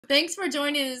Thanks for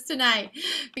joining us tonight.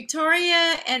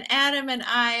 Victoria and Adam and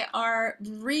I are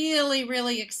really,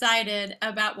 really excited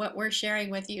about what we're sharing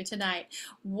with you tonight.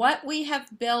 What we have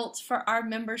built for our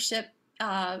membership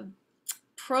uh,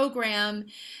 program,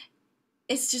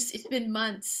 it's been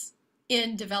months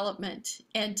in development.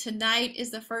 And tonight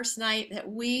is the first night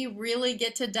that we really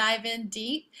get to dive in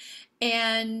deep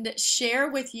and share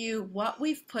with you what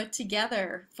we've put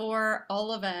together for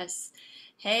all of us.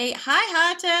 Hey, hi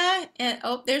Hata. And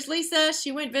oh, there's Lisa.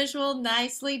 She went visual.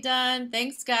 Nicely done.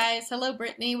 Thanks, guys. Hello,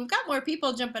 Brittany. We've got more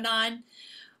people jumping on.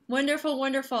 Wonderful,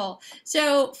 wonderful.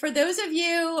 So, for those of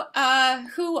you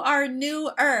who are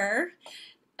newer,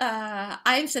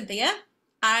 I'm Cynthia.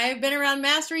 I've been around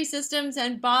Mastery Systems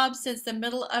and Bob since the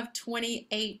middle of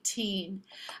 2018.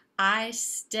 I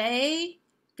stay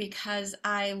because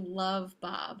I love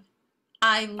Bob.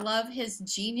 I love his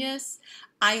genius.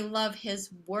 I love his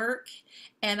work.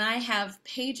 And I have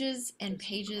pages and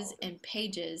pages and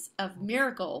pages of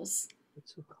miracles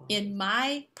in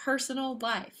my personal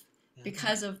life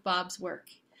because of Bob's work.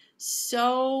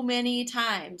 So many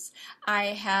times I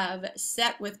have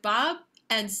sat with Bob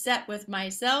and sat with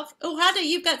myself. Oh, Hada,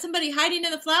 you've got somebody hiding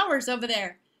in the flowers over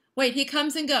there. Wait, he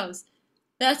comes and goes.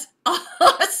 That's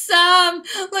awesome.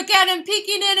 Look at him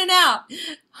peeking in and out.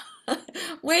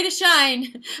 Way to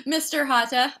shine, Mr.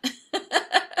 Hata.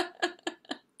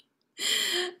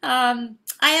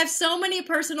 I have so many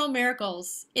personal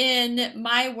miracles in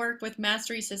my work with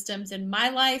Mastery Systems, in my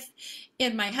life,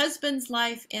 in my husband's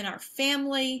life, in our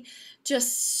family.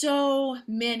 Just so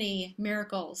many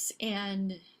miracles.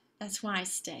 And that's why I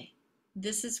stay.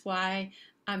 This is why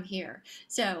I'm here.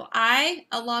 So I,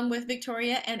 along with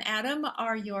Victoria and Adam,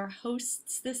 are your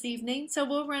hosts this evening. So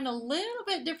we'll run a little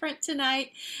bit different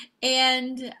tonight,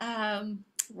 and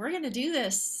we're going to do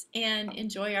this and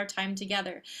enjoy our time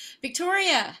together.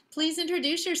 Victoria, please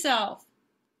introduce yourself.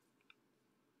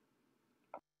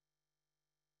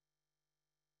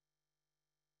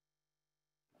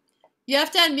 You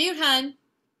have to unmute, hon.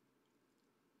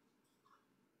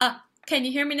 Can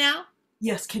you hear me now?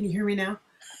 Yes, can you hear me now?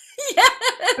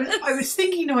 Yes. I was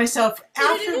thinking to myself,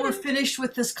 after we're finished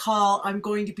with this call, I'm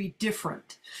going to be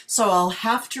different. So I'll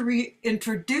have to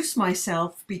reintroduce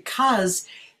myself because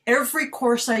every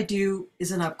course I do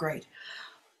is an upgrade.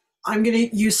 I'm going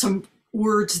to use some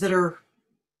words that are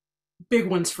big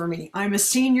ones for me. I'm a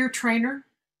senior trainer,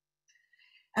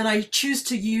 and I choose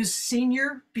to use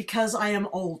senior because I am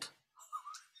old.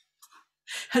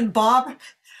 And Bob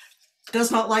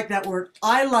does not like that word.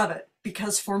 I love it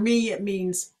because for me it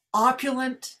means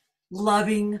opulent,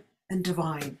 loving, and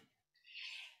divine.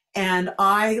 And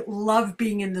I love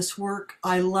being in this work.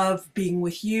 I love being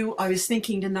with you. I was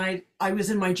thinking tonight, I was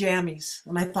in my jammies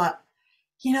and I thought,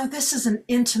 this is an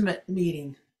intimate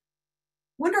meeting.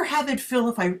 Wonder how they'd feel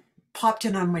if I popped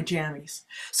in on my jammies.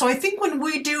 So I think when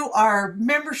we do our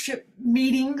membership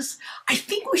meetings, I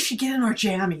think we should get in our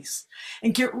jammies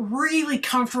and get really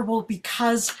comfortable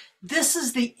because this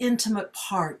is the intimate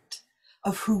part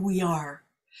of who we are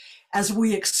as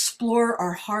we explore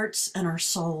our hearts and our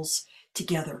souls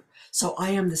together. So I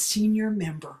am the senior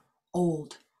member,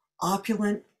 old,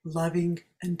 opulent, loving,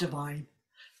 and divine.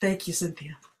 Thank you,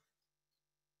 Cynthia.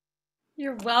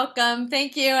 You're welcome.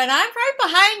 Thank you. And I'm right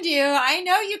behind you. I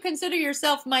know you consider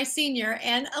yourself my senior,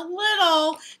 and a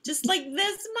little, just like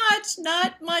this much,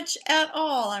 not much at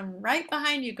all. I'm right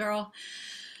behind you, girl.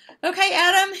 Okay,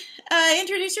 Adam,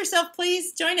 introduce yourself,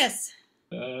 please. Join us.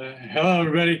 Hello,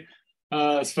 everybody.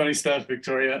 It's funny stuff,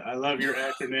 Victoria. I love your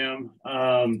acronym.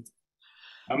 I'm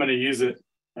going to use it.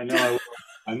 I know I will.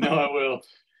 I know I will.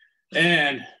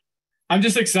 And I'm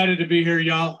just excited to be here,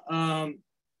 y'all.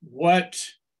 What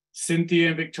Cynthia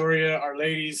and Victoria, our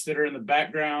ladies that are in the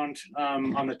background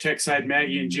on the tech side,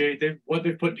 Maggie and Jade, what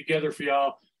they've put together for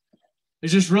y'all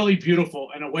is just really beautiful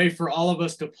and a way for all of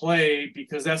us to play,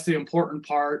 because that's the important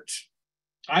part,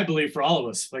 I believe, for all of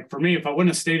us. Like for me, if I wouldn't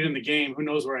have stayed in the game, who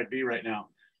knows where I'd be right now.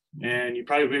 And you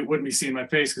probably wouldn't be seeing my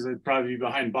face because I'd probably be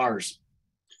behind bars.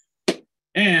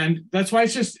 And that's why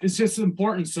it's just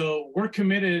important. So we're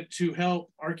committed to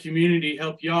help our community,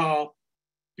 help y'all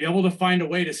be able to find a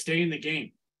way to stay in the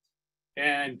game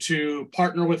and to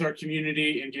partner with our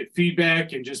community and get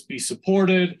feedback and just be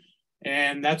supported.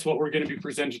 And that's what we're going to be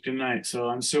presenting tonight. So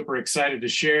I'm super excited to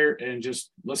share and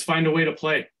just let's find a way to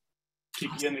play,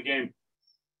 keep you in the game.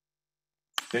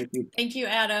 Thank you. Thank you,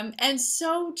 Adam. And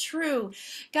so true.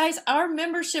 Guys, our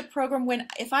membership program, when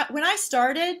I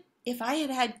started, if I had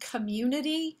had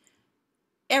community,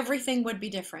 everything would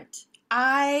be different.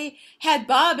 I had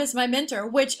Bob as my mentor,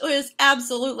 which was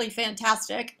absolutely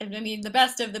fantastic. I mean, the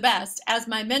best of the best as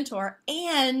my mentor.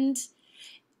 And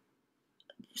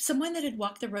someone that had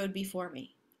walked the road before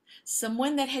me,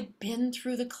 someone that had been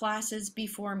through the classes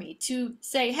before me, to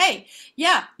say, hey,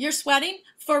 yeah, you're sweating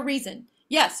for a reason.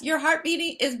 Yes, your heart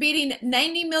is beating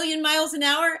 90 million miles an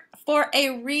hour for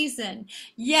a reason.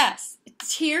 Yes,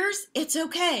 tears, it's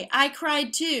okay. I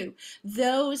cried too.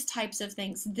 Those types of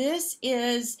things. This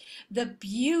is the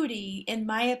beauty, in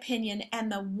my opinion,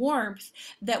 and the warmth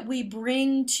that we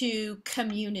bring to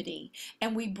community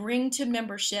and we bring to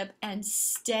membership and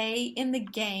stay in the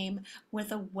game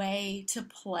with a way to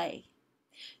play.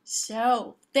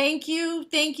 So thank you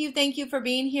for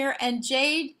being here. And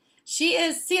Jade, she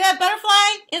is, see that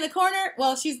butterfly in the corner?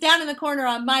 Well, she's down in the corner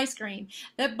on my screen.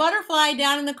 That butterfly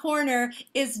down in the corner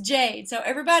is Jade. So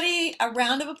everybody, a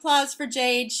round of applause for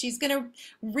Jade. She's going to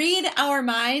read our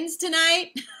minds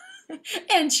tonight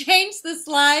and change the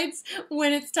slides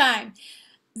when it's time.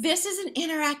 This is an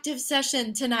interactive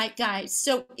session tonight, guys.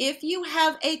 So if you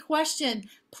have a question,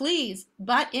 please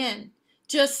butt in.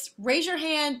 Just raise your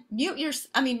hand,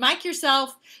 mic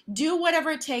yourself, do whatever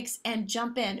it takes and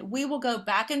jump in. We will go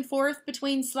back and forth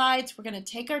between slides. We're going to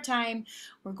take our time.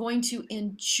 We're going to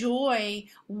enjoy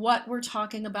what we're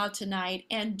talking about tonight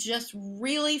and just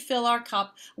really fill our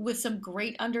cup with some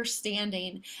great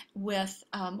understanding with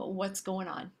what's going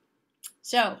on.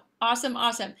 So awesome.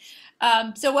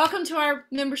 So welcome to our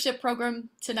membership program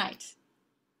tonight.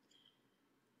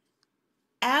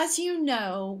 As you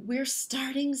know, we're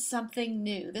starting something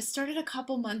new. This started a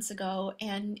couple months ago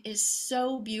and is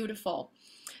so beautiful.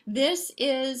 This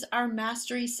is our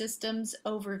Mastery Systems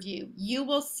overview. You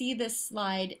will see this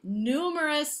slide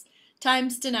numerous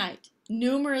times tonight.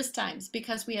 Numerous times,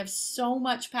 because we have so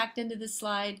much packed into this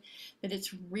slide that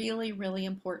it's really, really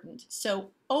important. So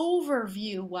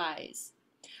overview wise,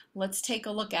 let's take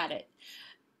a look at it.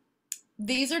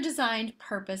 These are designed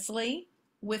purposely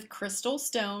with crystal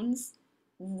stones,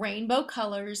 rainbow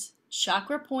colors,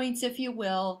 chakra points, if you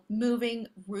will, moving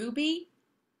ruby,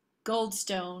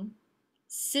 goldstone,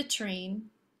 citrine,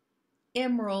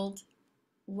 emerald,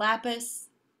 lapis,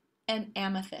 and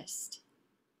amethyst.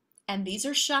 And these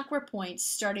are chakra points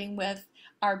starting with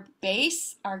our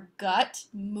base, our gut,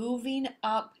 moving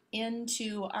up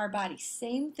into our body.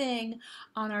 Same thing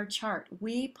on our chart.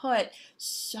 We put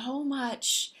so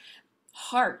much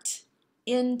heart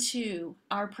into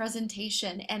our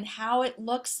presentation and how it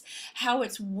looks, how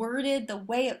it's worded, the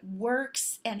way it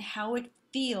works, and how it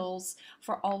feels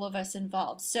for all of us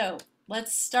involved. So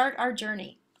let's start our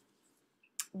journey.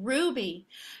 Ruby,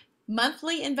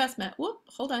 monthly investment. Whoop,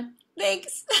 hold on.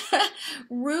 Thanks.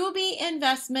 Ruby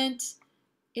investment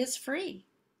is free.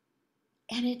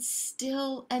 And it's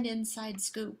still an inside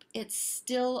scoop. It's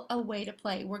still a way to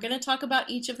play. We're going to talk about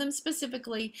each of them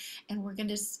specifically, and we're going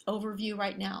to overview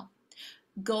right now.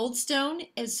 Goldstone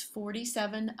is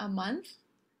 $47 a month.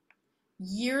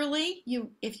 Yearly,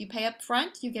 if you pay up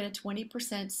front, you get a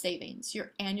 20% savings.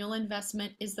 Your annual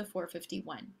investment is the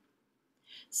 $451.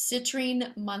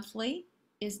 Citrine monthly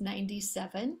is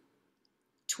 $97.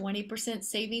 20%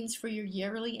 savings for your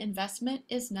yearly investment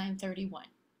is $931.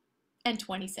 And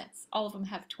 20 cents. All of them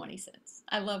have 20 cents.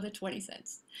 I love the 20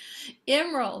 cents.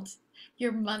 Emerald,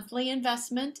 your monthly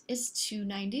investment is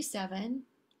 $297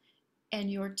 and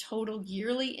your total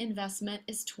yearly investment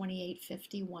is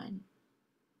 $28.51.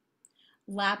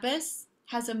 Lapis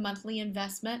has a monthly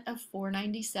investment of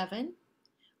 $497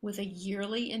 with a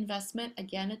yearly investment,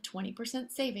 again, a 20%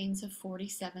 savings of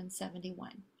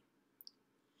 $47.71.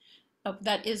 Oh,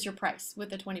 that is your price with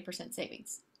the 20%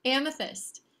 savings.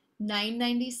 Amethyst,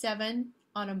 $997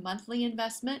 on a monthly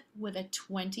investment with a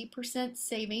 20%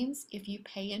 savings if you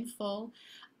pay in full,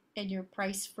 and your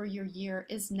price for your year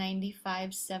is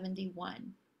 $95.71.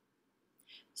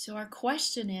 So our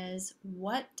question is,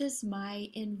 what does my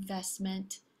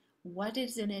investment, what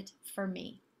is in it for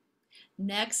me?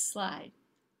 Next slide.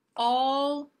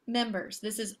 All members,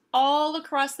 this is all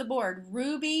across the board,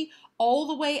 Ruby all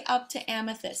the way up to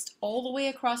Amethyst, all the way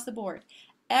across the board.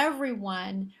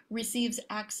 Everyone receives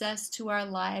access to our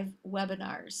live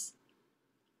webinars.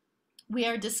 We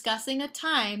are discussing a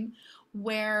time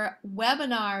where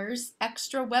webinars,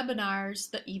 extra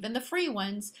webinars, even the free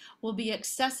ones, will be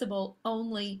accessible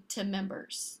only to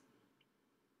members.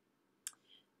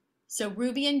 So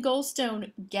Ruby and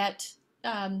Goldstone get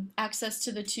access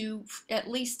to at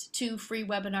least two free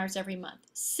webinars every month.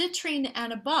 Citrine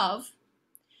and above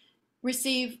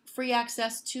receive free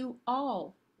access to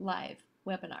all live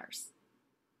webinars.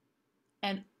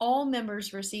 And all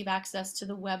members receive access to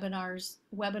the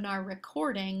webinar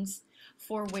recordings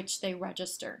for which they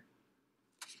register.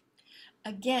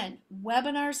 Again,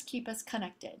 webinars keep us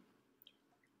connected.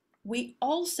 we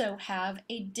also have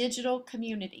a digital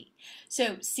community.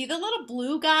 So see the little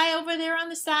blue guy over there on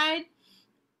the side?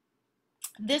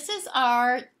 This is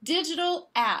our digital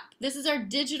app. This is our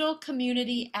digital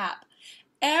community app.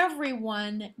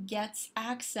 Everyone gets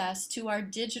access to our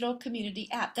digital community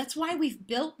app. That's why we've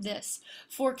built this,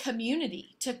 for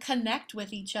community, to connect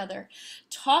with each other,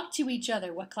 talk to each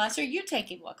other. What class are you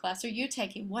taking? What class are you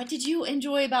taking? What did you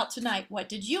enjoy about tonight? What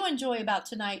did you enjoy about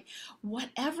tonight?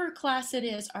 Whatever class it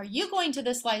is, are you going to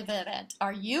this live event?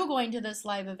 Are you going to this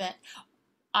live event?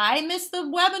 I missed the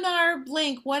webinar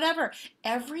link, whatever.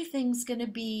 Everything's going to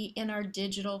be in our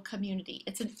digital community.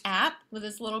 It's an app with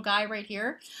this little guy right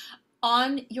here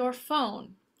on your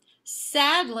phone.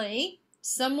 Sadly,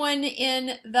 someone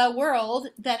in the world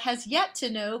that has yet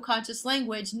to know conscious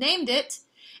language named it,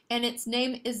 and its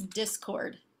name is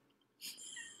Discord.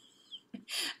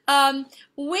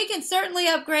 We can certainly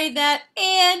upgrade that,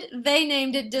 and they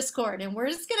named it Discord, and we're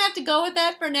just gonna have to go with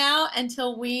that for now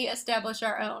until we establish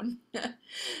our own.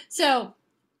 So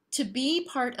to be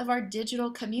part of our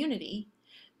digital community,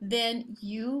 then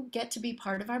you get to be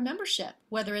part of our membership,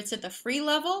 whether it's at the free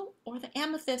level or the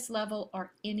amethyst level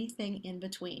or anything in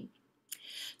between.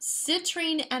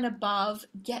 Citrine and above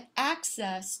get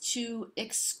access to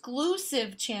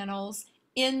exclusive channels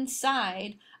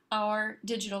inside our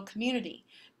digital community.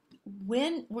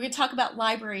 We're going to talk about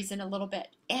libraries in a little bit,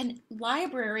 and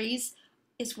libraries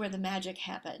is where the magic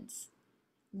happens.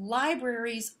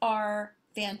 Libraries are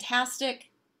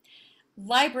fantastic.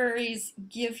 Libraries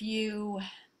give you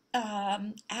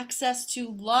access to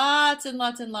lots and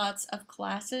lots and lots of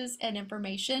classes and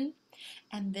information,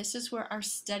 and this is where our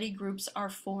study groups are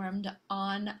formed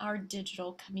on our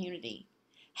digital community.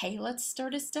 Hey, let's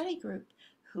start a study group.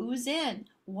 Who's in?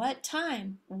 What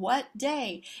time? What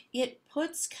day? It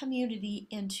puts community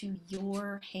into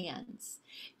your hands.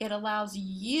 It allows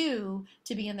you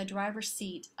to be in the driver's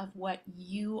seat of what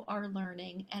you are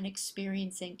learning and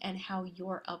experiencing and how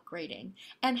you're upgrading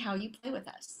and how you play with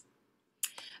us.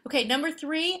 Okay, number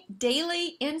 3,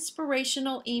 daily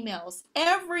inspirational emails.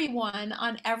 Everyone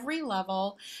on every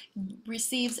level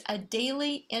receives a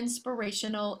daily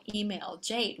inspirational email.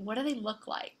 Jade, what do they look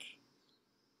like?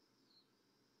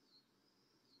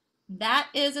 That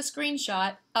is a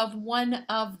screenshot of one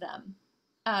of them.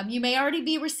 You may already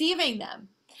be receiving them.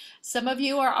 Some of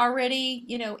you are already,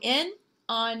 in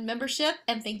on membership,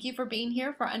 and thank you for being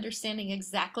here, for understanding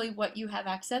exactly what you have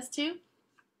access to.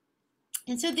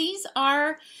 And so these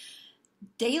are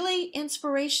daily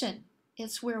inspiration.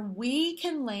 It's where we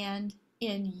can land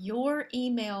in your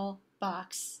email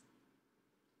box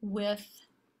with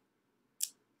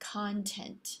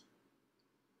content,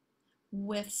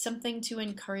 with something to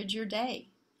encourage your day,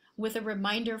 with a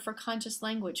reminder for conscious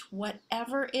language,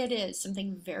 whatever it is,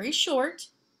 something very short,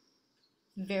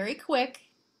 very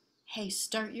quick. Hey,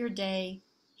 start your day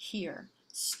here.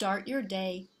 Start your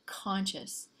day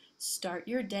conscious. Start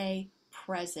your day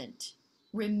present.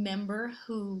 Remember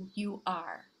who you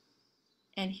are.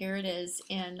 And here it is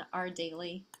in our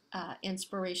daily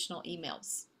inspirational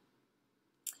emails.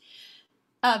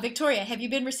 Victoria, have you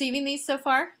been receiving these so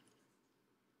far?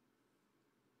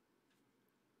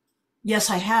 Yes,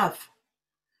 I have.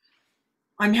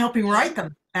 I'm helping write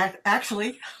them,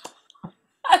 actually.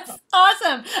 That's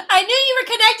awesome. I knew you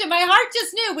were connected. My heart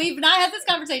just knew. We've not had this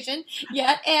conversation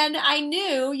yet, and I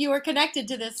knew you were connected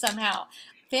to this somehow.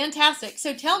 Fantastic.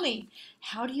 So tell me,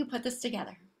 how do you put this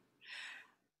together?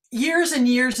 Years and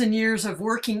years and years of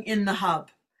working in the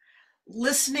hub,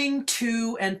 listening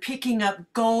to and picking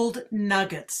up gold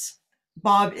nuggets.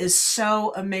 Bob is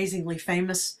so amazingly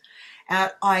famous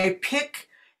at I pick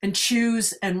and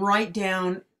choose and write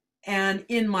down, and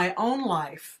in my own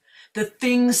life, the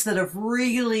things that have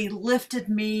really lifted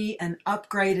me and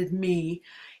upgraded me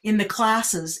in the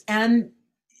classes. And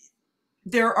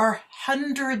there are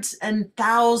hundreds and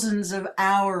thousands of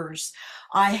hours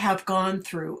I have gone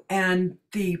through, and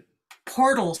the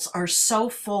portals are so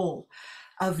full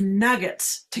of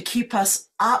nuggets to keep us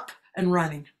up and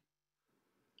running.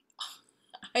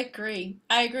 I agree.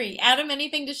 I agree. Adam,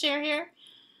 anything to share here?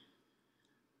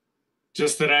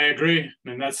 Just that I agree.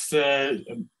 And that's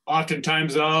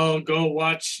oftentimes I'll go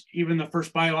watch even the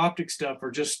first BioOptic stuff,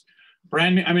 or just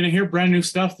brand new. I mean, I hear brand new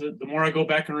stuff. The more I go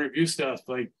back and review stuff,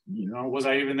 like, was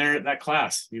I even there at that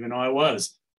class? Even though I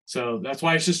was. So that's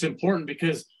why it's just important,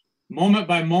 because moment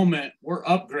by moment, we're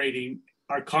upgrading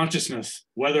our consciousness,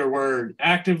 whether we're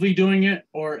actively doing it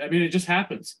or, it just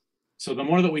happens. So the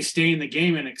more that we stay in the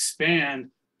game and expand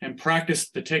and practice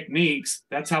the techniques,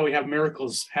 that's how we have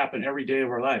miracles happen every day of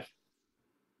our life.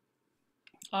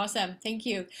 Awesome. Thank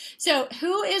you. So,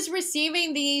 who is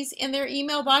receiving these in their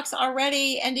email box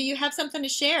already? And do you have something to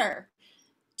share?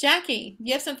 Jackie,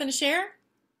 you have something to share?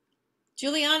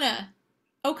 Juliana.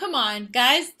 Oh, come on,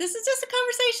 guys. This is just a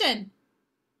conversation.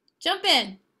 Jump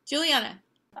in. Juliana.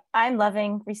 I'm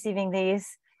loving receiving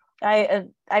these. I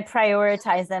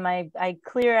prioritize them. I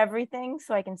clear everything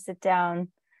so I can sit down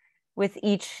with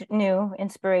each new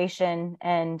inspiration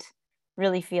and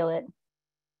really feel it.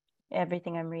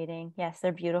 Everything I'm reading. Yes,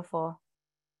 they're beautiful.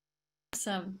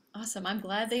 Awesome. Awesome. I'm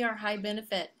glad they are high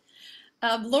benefit.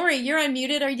 Lori, you're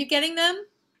unmuted. Are you getting them?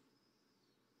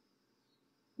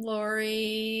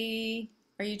 Lori,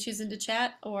 are you choosing to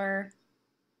chat or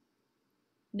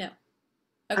no?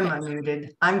 Okay. I'm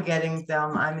unmuted. I'm getting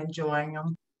them. I'm enjoying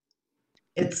them.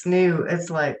 It's new. It's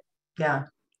like, yeah,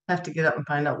 have to get up and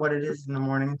find out what it is in the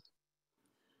morning.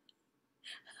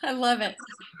 I love it.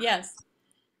 Yes.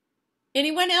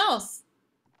 Anyone else?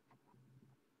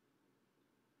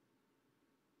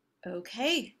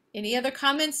 Okay. Any other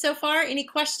comments so far? Any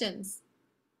questions?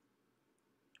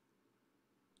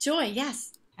 Joy,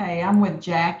 yes. Hey, I'm with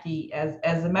Jackie.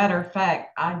 As a matter of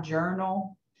fact, I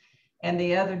journal. And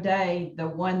the other day, the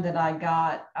one that I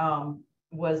got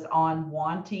was on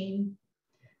wanting.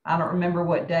 I don't remember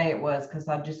what day it was because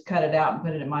I just cut it out and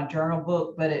put it in my journal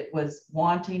book, but it was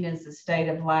wanting is the state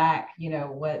of lack, you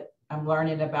know, what I'm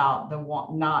learning about the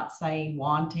not saying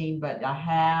wanting, but I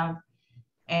have.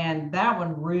 And that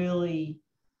one really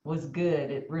was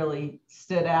good. It really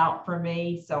stood out for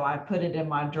me. So I put it in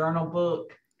my journal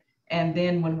book. And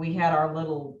then when we had our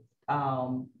little,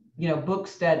 you know, book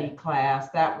study class,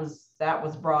 that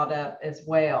was brought up as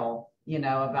well, you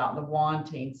know, about the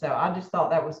wanting. So I just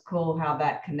thought that was cool how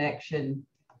that connection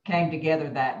came together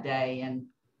that day. And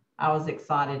I was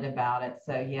excited about it.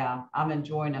 So yeah, I'm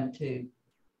enjoying them too.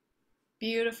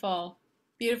 Beautiful.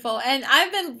 Beautiful. And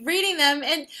I've been reading them.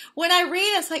 And when I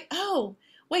read, it's like, oh,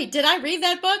 wait, did I read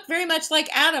that book? Very much like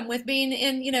Adam with being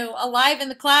in, you know, alive in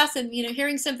the class and, you know,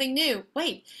 hearing something new.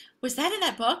 Wait, was that in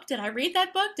that book? Did I read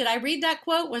that book? Did I read that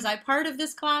quote? Was I part of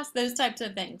this class? Those types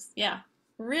of things. Yeah.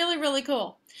 Really, really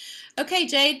cool. Okay,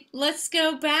 Jade, let's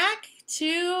go back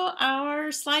to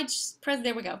our slide.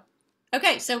 There we go.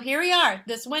 Okay, so here we are.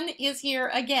 This one is here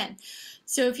again.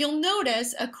 So if you'll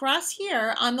notice across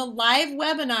here on the live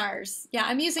webinars, yeah,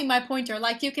 I'm using my pointer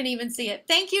like you can even see it.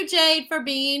 Thank you, Jade, for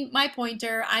being my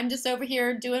pointer. I'm just over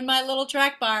here doing my little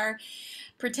track bar,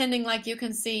 pretending like you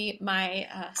can see my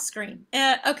screen.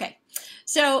 Okay,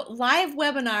 so live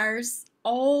webinars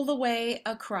all the way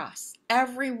across.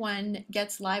 Everyone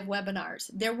gets live webinars.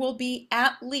 There will be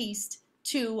at least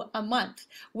 2 a month.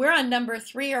 We're on number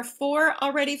 3 or 4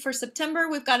 already for September.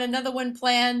 We've got another one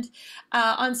planned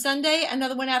on Sunday,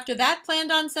 another one after that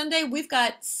planned on Sunday. We've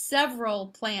got several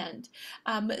planned.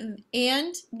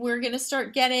 And we're going to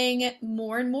start getting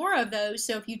more and more of those.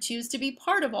 So if you choose to be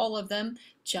part of all of them,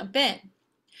 jump in.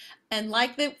 And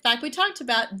like we talked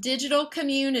about, digital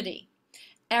community.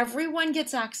 Everyone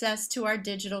gets access to our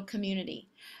digital community.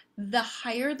 The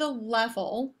higher the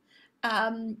level,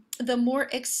 the more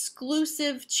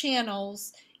exclusive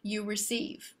channels you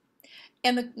receive.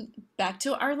 And back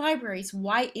to our libraries.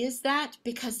 Why is that?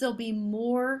 Because there'll be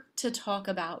more to talk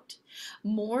about,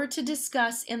 more to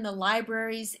discuss in the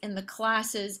libraries, in the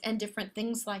classes, and different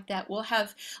things like that. We'll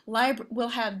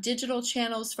have digital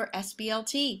channels for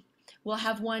SBLT. We'll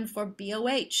have one for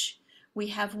BOH. We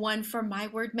have one for My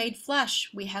Word Made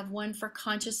Flesh. We have one for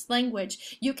conscious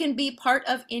language. You can be part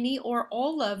of any or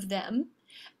all of them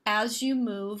as you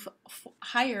move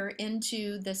higher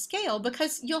into the scale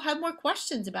because you'll have more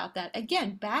questions about that.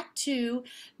 Again, back to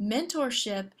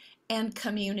mentorship and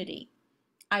community.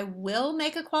 I will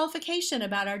make a qualification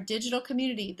about our digital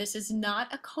community. This is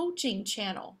not a coaching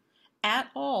channel at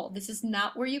all. This is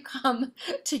not where you come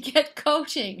to get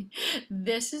coaching.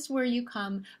 This is where you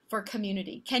come for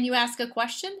community. Can you ask a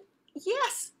question?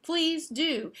 Yes, please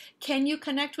do. Can you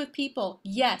connect with people?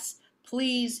 Yes,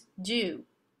 please do.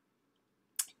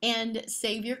 And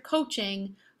save your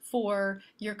coaching for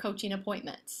your coaching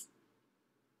appointments.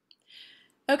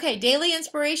 Okay, daily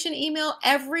inspiration email.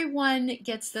 Everyone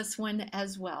gets this one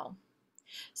as well.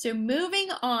 So moving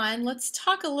on, let's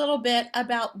talk a little bit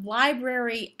about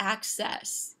library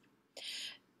access.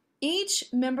 Each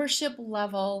membership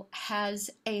level has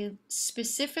a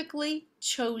specifically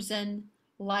chosen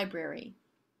library.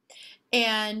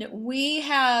 And we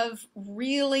have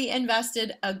really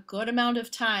invested a good amount of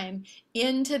time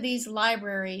into these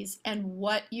libraries and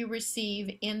what you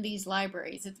receive in these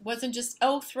libraries. It wasn't just,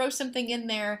 oh, throw something in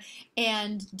there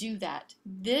and do that.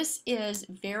 This is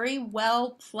very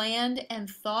well planned and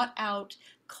thought out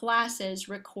classes,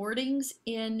 recordings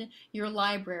in your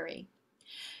library.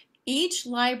 Each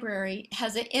library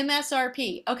has an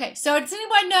MSRP. Okay, so does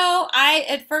anyone know?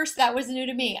 At first that was new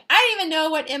to me. I didn't even know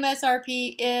what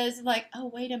MSRP is. Like, oh,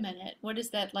 wait a minute. What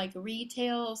is that? Like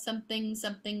retail something,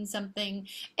 something, something.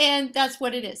 And that's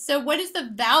what it is. So what is the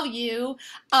value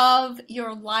of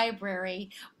your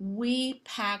library? We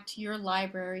packed your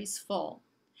libraries full.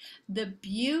 The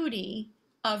beauty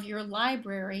of your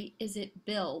library is it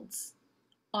builds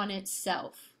on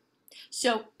itself.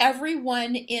 So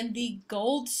everyone in the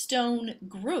Goldstone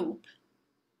group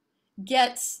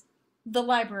gets the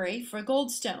library for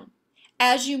Goldstone.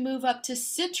 As you move up to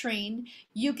Citrine,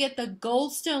 you get the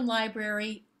Goldstone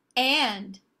library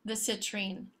and the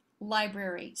Citrine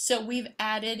library. So we've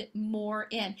added more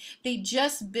in. They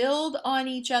just build on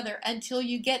each other until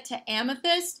you get to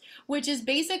Amethyst, which is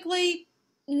basically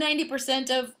 90%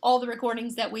 of all the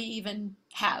recordings that we even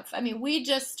have. I mean, we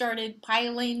just started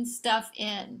piling stuff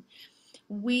in.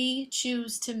 We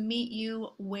choose to meet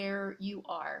you where you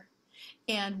are.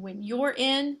 And when you're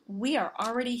in, we are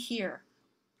already here,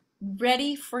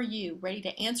 ready for you, ready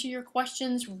to answer your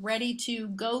questions, ready to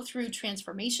go through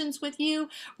transformations with you,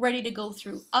 ready to go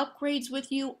through upgrades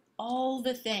with you, all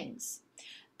the things.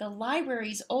 The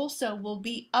libraries also will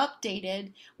be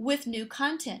updated with new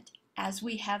content. As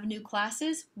we have new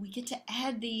classes, we get to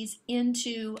add these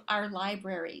into our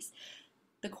libraries.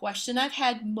 The question I've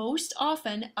had most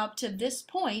often up to this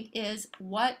point is,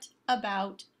 what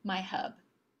about my hub?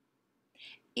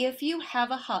 If you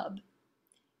have a hub,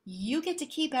 you get to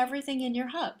keep everything in your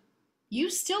hub. You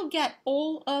still get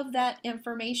all of that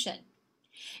information.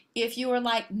 If you are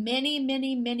like many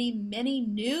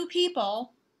new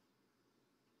people,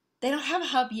 they don't have a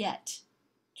hub yet.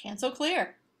 Cancel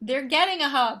clear. They're getting a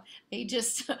hub. They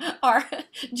just are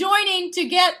joining to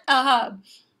get a hub.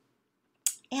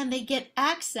 And they get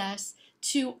access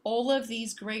to all of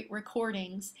these great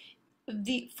recordings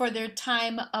for their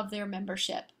time of their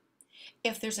membership.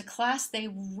 If there's a class they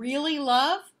really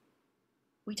love,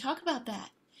 we talk about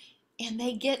that. And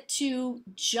they get to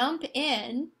jump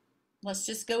in, let's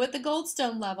just go at the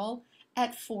Goldstone level,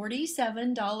 at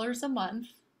 $47 a month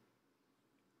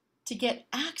to get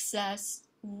access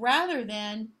rather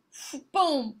than,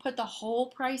 boom, put the whole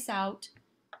price out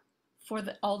for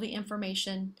all the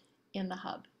information in the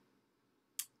hub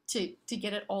to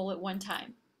get it all at one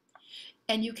time.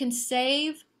 And you can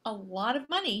save a lot of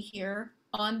money here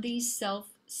on these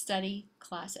self-study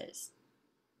classes.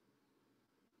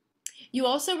 You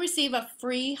also receive a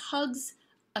free HUGS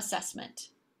assessment.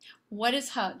 What is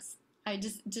HUGS?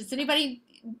 Does anybody,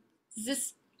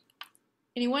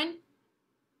 anyone?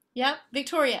 Yeah,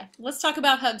 Victoria, let's talk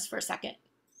about HUGS for a second.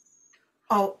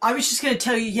 Oh, I was just going to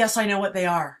tell you, yes, I know what they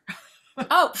are.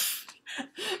 Oh,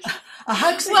 a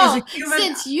HUGS is a human...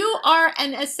 since you are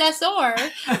an assessor,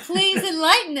 please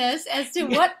enlighten us as to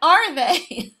what are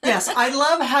they? Yes, I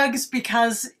love HUGS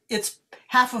because it's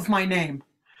half of my name,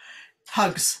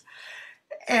 HUGS.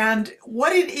 And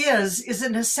what it is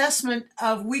an assessment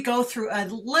of, we go through a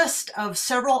list of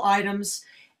several items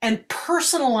and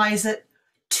personalize it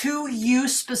to you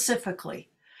specifically.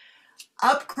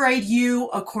 Upgrade you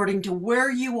according to where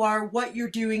you are, what you're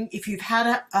doing. If you've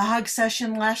had a hug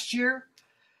session last year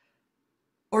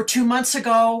or 2 months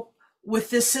ago,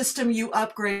 with this system, you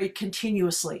upgrade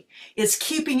continuously. It's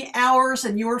keeping ours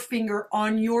and your finger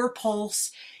on your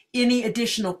pulse. Any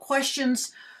additional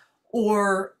questions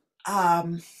or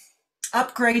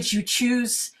upgrades you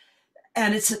choose,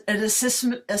 and it's an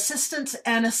assistance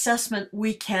and assessment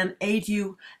we can aid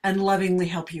you and lovingly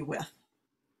help you with.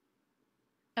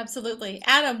 Absolutely.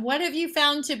 Adam, what have you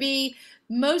found to be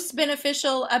most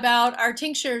beneficial about our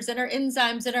tinctures and our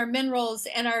enzymes and our minerals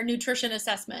and our nutrition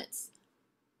assessments?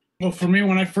 Well, for me,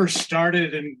 when I first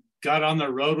started and got on the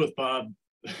road with Bob,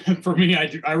 for me,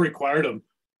 I required them.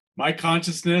 My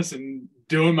consciousness and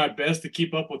doing my best to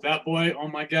keep up with that boy, oh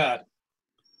my God.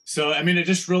 So, I mean, it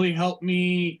just really helped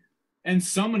me in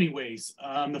so many ways.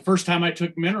 The first time I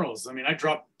took minerals, I mean, I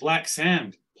dropped black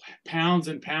sand, pounds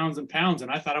and pounds and pounds,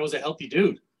 and I thought I was a healthy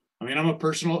dude. I mean, I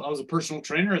was a personal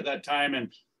trainer at that time,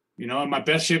 and, you know, in my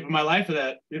best shape of my life of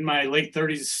that, in my late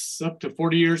 30s up to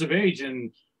 40 years of age.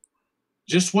 And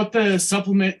just what the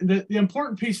supplement, the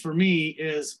important piece for me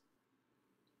is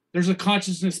there's a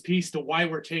consciousness piece to why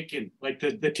we're taking, like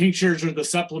the tinctures or the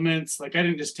supplements. Like, I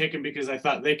didn't just take them because I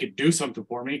thought they could do something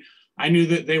for me. I knew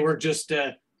that they were just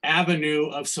an avenue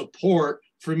of support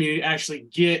for me to actually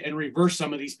get and reverse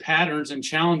some of these patterns and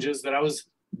challenges that I was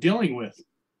dealing with.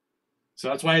 So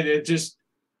that's why they're just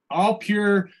all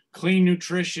pure, clean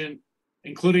nutrition,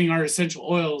 including our essential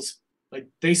oils. Like,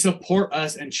 they support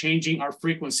us in changing our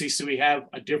frequency so we have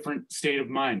a different state of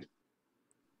mind.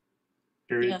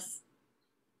 Period. Yes.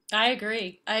 I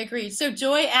agree. I agree. So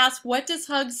Joy asked, what does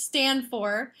HUGS stand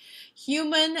for?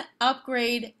 Human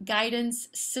Upgrade Guidance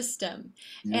System.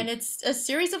 Yeah. And it's a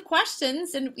series of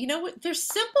questions. And you know what? They're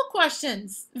simple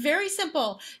questions, very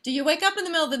simple. Do you wake up in the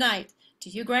middle of the night? Do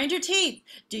you grind your teeth?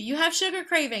 Do you have sugar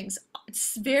cravings?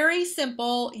 It's very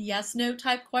simple yes, no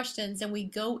type questions. And we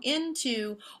go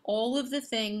into all of the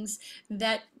things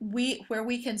that where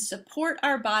we can support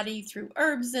our body through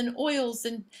herbs and oils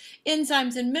and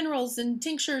enzymes and minerals and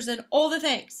tinctures and all the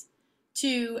things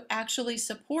to actually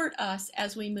support us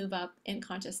as we move up in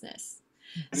consciousness.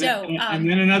 And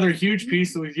then another huge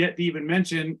piece that we've yet to even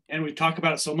mention, and we talk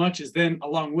about it so much, is then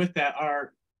along with that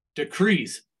are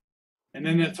decrees. And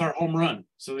then that's our home run.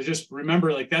 So just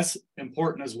remember, like, that's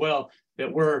important as well, that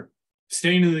we're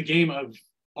staying in the game of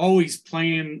always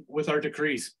playing with our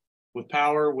decrees, with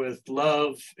power, with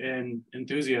love and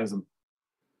enthusiasm.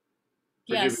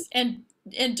 Yes, and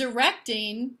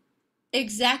directing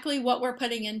exactly what we're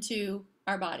putting into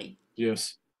our body.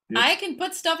 Yes. I can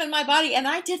put stuff in my body, and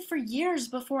I did for years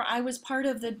before I was part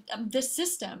of this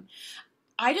system.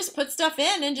 I just put stuff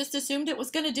in and just assumed it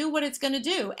was going to do what it's going to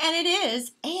do, and it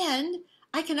is, and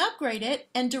I can upgrade it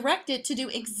and direct it to do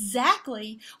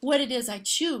exactly what it is I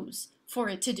choose for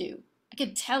it to do. I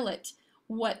can tell it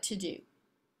what to do,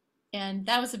 and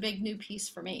that was a big new piece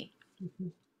for me. Mm-hmm.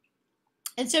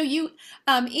 And so you,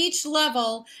 each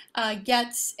level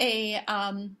gets a,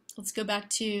 let's go back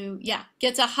to,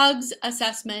 gets a HUGS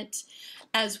assessment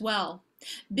as well.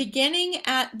 Beginning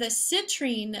at the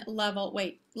citrine level,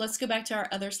 wait, let's go back to our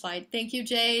other slide. Thank you,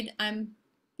 Jade.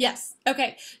 Yes,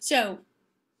 okay. So,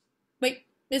 wait,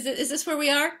 is this where we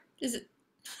are? Is it?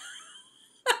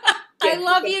 I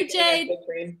love you, Jade.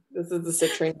 This is the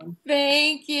citrine one.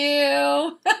 Thank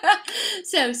you.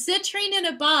 So citrine and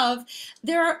above,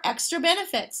 there are extra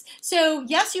benefits. So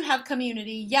yes, you have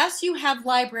community. Yes, you have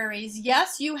libraries.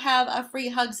 Yes, you have a free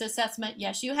HUGS assessment.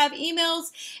 Yes, you have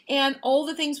emails and all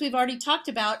the things we've already talked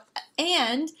about.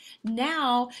 And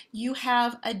now you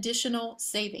have additional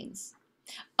savings.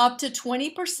 Up to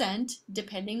 20%,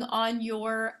 depending on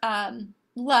your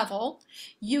level,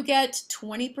 you get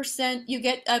 20%, you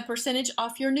get a percentage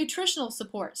off your nutritional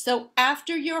support. So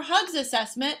after your HUGS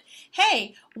assessment,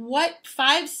 hey, what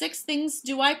 5-6 things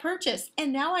do I purchase?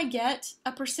 And now I get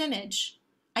a percentage.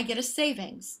 I get a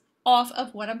savings off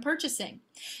of what I'm purchasing.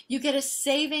 You get a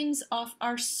savings off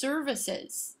our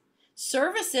services.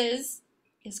 Services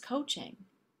is coaching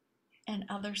and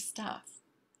other stuff.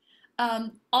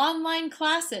 Online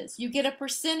classes, you get a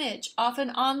percentage off an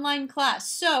online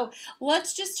class. So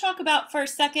let's just talk about for a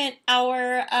second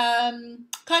our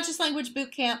Conscious Language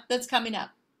Bootcamp that's coming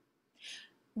up.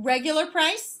 Regular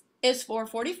price is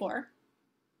 $444.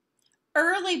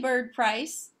 Early bird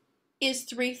price is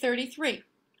 $333.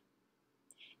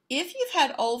 If you've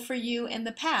had All For You in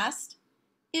the past,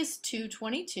 is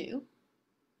 $222.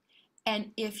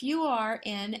 And if you are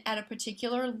in at a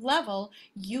particular level,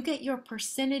 you get your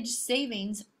percentage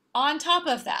savings on top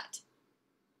of that.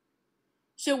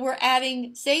 So we're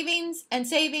adding savings and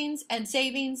savings and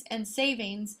savings and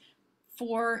savings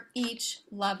for each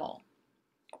level.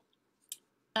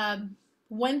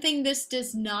 One thing this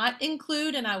does not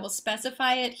include, and I will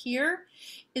specify it here,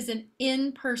 is an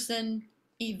in-person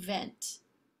event.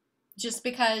 Just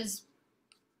because,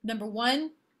 number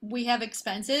one, we have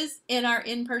expenses in our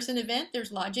in-person event.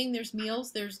 There's lodging, there's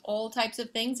meals, there's all types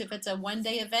of things. If it's a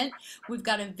one-day event, we've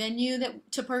got a venue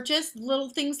to purchase, little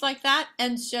things like that.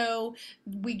 And so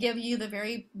we give you the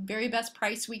very, very best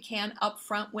price we can up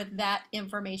front with that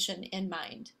information in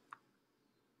mind.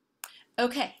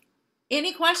 Okay,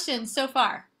 any questions so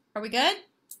far? Are we good?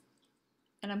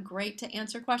 And I'm great to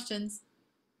answer questions.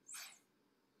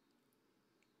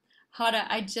 Hada,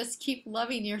 I just keep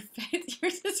loving your face.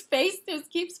 His face just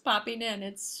keeps popping in.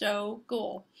 It's so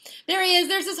cool. There he is.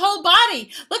 There's his whole body.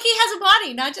 Look, he has a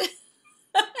body, not just,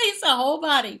 he's a whole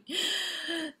body.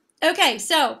 Okay,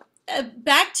 so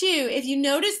back to, if you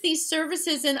notice these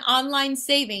services and online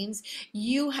savings,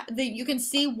 you can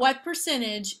see what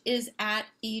percentage is at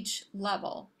each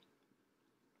level.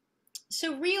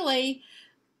 So really,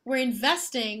 we're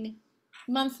investing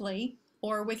monthly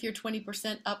or with your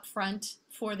 20% upfront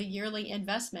for the yearly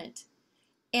investment,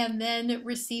 and then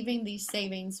receiving these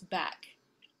savings back.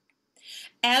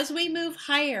 As we move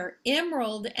higher,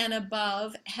 Emerald and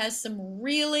above has some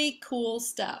really cool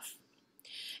stuff.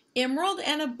 Emerald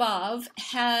and above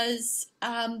has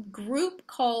group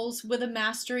calls with a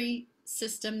Mastery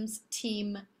Systems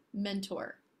team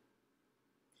mentor.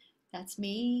 That's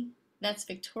me, that's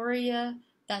Victoria,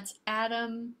 that's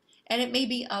Adam, and it may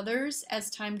be others as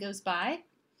time goes by.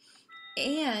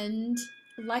 And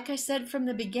like I said from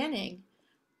the beginning,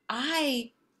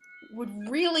 I would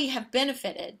really have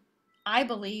benefited, I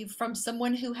believe, from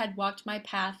someone who had walked my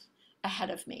path ahead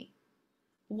of me.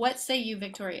 What say you,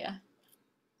 Victoria?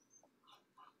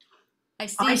 I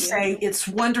see I you. say it's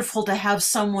wonderful to have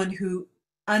someone who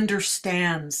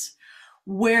understands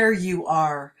where you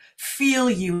are, feel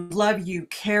you, love you,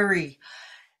 carry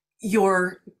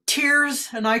your tears,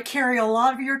 and I carry a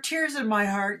lot of your tears in my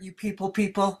heart, you people.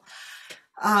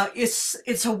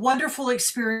 It's a wonderful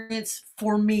experience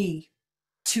for me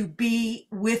to be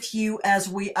with you as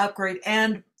we upgrade.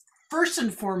 And first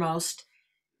and foremost,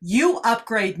 you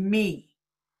upgrade me.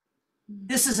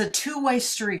 This is a two-way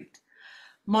street.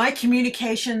 My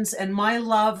communications and my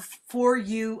love for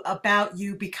you, about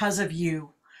you, because of you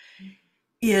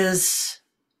is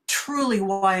truly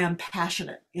why I'm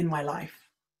passionate in my life.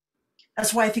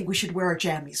 That's why I think we should wear our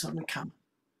jammies when we come.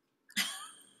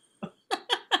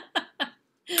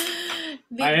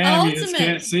 The I am. You just ultimate.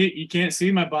 can't see. You can't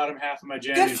see my bottom half of my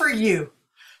jammies. Good for you.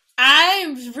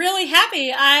 I'm really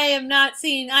happy. I am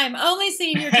only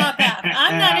seeing your top half.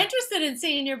 I'm not interested in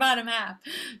seeing your bottom half.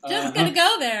 Just gonna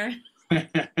go there.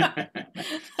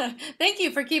 Thank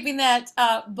you for keeping that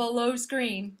below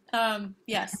screen.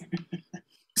 Yes.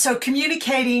 So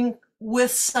communicating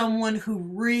with someone who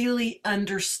really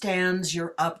understands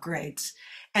your upgrades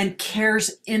and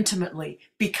cares intimately,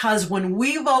 because when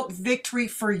we vote victory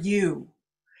for you,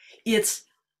 it's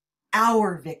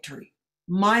our victory,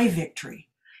 my victory.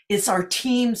 It's our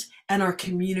team's and our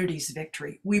community's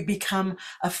victory. We become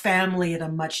a family at a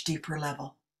much deeper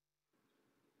level.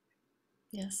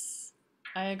 Yes,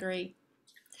 I agree.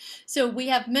 So we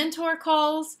have mentor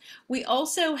calls. We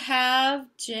also have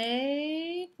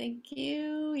Jay. Thank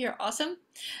you. You're awesome.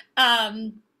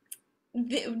 None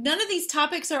of these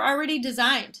topics are already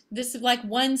designed. This is like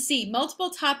 1C, multiple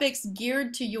topics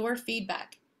geared to your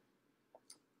feedback.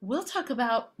 We'll talk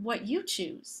about what you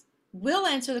choose. We'll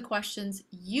answer the questions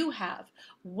you have.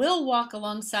 We'll walk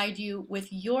alongside you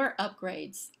with your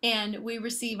upgrades, and we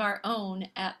receive our own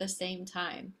at the same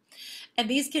time. And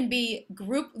these can be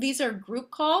these are group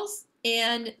calls,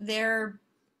 and they're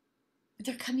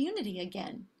community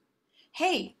again.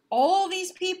 Hey, all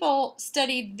these people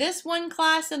studied this one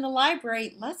class in the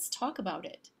library. Let's talk about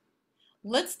it.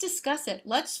 Let's discuss it.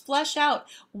 Let's flesh out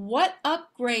what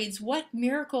upgrades, what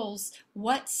miracles,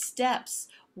 what steps,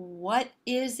 what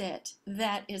is it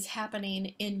that is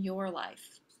happening in your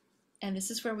life? And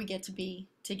this is where we get to be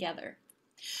together.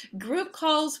 Group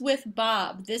calls with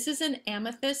Bob. This is an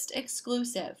Amethyst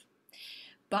exclusive.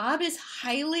 Bob is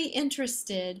highly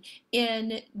interested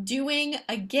in doing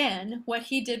again what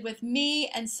he did with me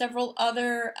and several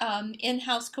other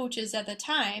in-house coaches at the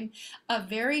time, a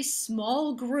very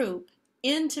small group,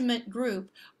 intimate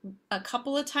group, a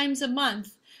couple of times a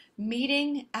month,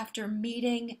 meeting after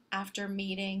meeting after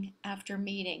meeting after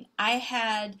meeting.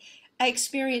 I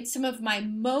experienced some of my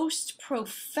most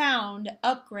profound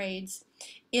upgrades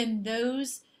in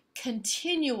those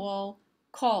continual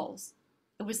calls.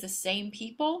 It was the same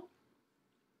people.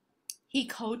 He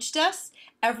coached us.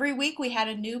 Every week we had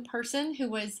a new person who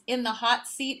was in the hot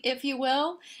seat, if you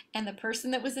will, and the person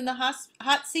that was in the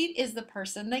hot seat is the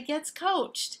person that gets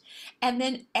coached. And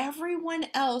then everyone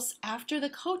else after the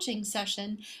coaching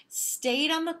session stayed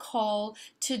on the call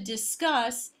to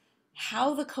discuss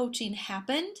how the coaching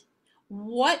happened,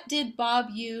 what did Bob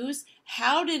use,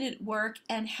 how did it work,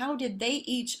 and how did they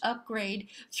each upgrade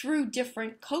through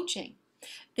different coaching.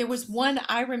 There was one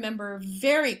I remember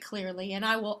very clearly, and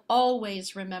I will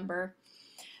always remember.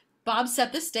 Bob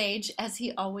set the stage, as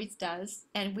he always does,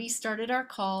 and we started our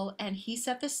call, and he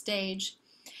set the stage,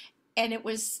 and it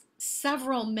was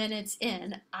several minutes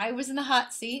in. I was in the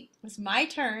hot seat. It was my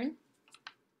turn,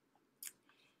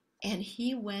 and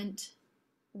he went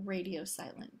radio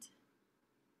silent.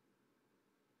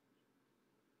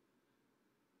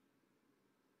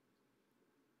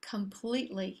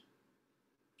 Completely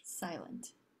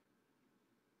silent.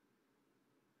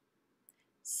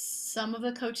 Some of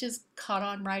the coaches caught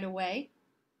on right away.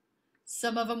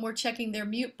 Some of them were checking their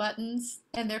mute buttons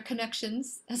and their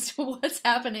connections as to what's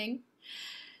happening.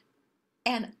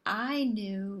 And I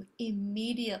knew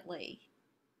immediately.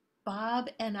 Bob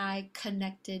and I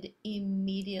connected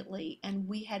immediately, and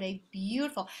we had a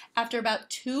beautiful, after about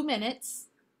 2 minutes,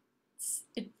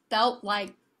 it felt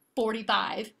like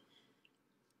 45.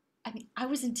 I mean, I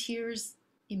was in tears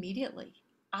immediately.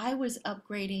 I was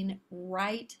upgrading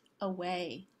right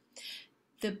away.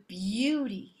 The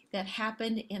beauty that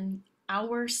happened in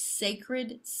our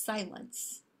sacred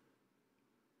silence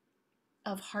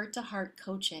of heart-to-heart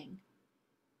coaching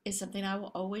is something I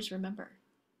will always remember.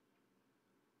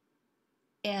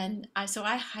 And so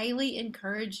I highly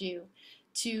encourage you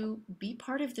to be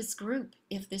part of this group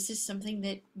if this is something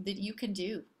that you can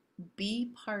do. Be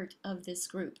part of this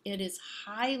group. It is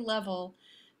high level,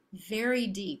 very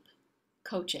deep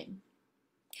coaching.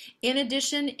 In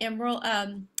addition, Emerald,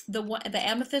 the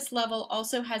Amethyst level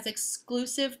also has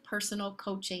exclusive personal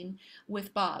coaching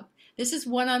with Bob. This is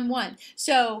one-on-one.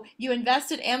 So you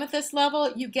invest at Amethyst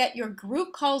level, you get your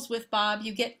group calls with Bob,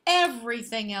 you get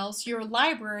everything else, your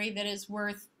library that is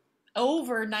worth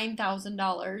over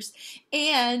 $9,000,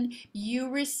 and you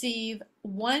receive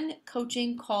one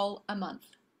coaching call a month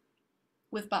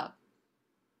with Bob,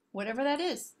 whatever that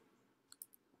is.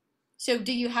 So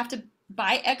do you have to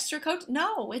buy extra coach?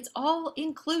 No, it's all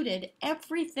included.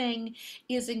 Everything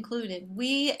is included.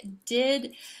 We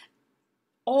did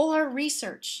all our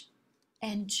research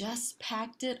and just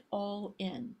packed it all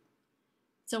in.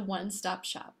 It's a one-stop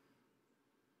shop.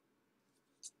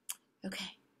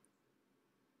 Okay.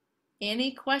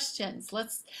 Any questions?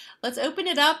 Let's open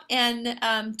it up and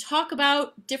talk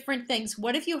about different things.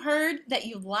 What have you heard that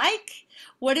you like?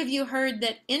 What have you heard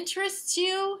that interests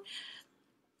you?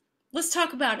 Let's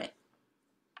talk about it.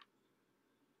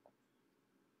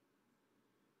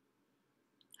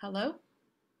 Hello?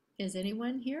 Is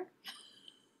anyone here?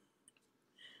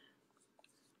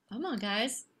 Come on,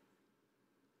 guys.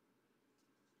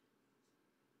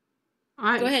 Go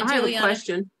ahead, I have a Juliana.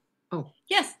 question. Oh,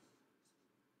 Yes.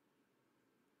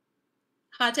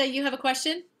 Hata, you have a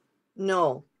question?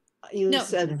 No, you No.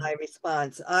 said my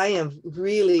response. I am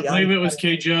really. I believe it was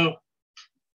K. Joe.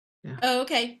 Oh,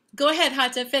 okay. Go ahead,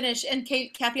 Hata, finish. And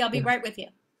Kate, Kathy, I'll be right with you.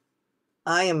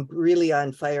 I am really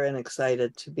on fire and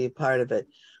excited to be part of it.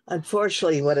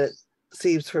 Unfortunately, what it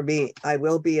seems for me, I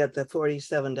will be at the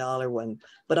 $47 one,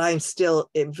 but I'm still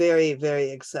very,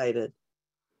 very excited.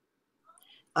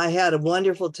 I had a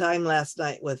wonderful time last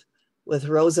night with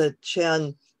Rosa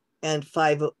Chen and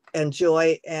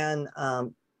Joy and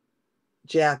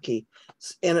Jackie,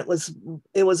 and it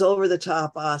was over the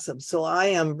top awesome. So I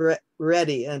am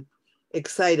ready and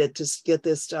excited to get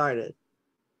this started.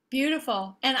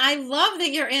 Beautiful. And I love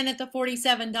that you're in at the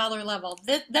 $47 level.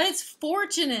 That is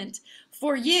fortunate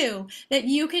for you that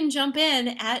you can jump in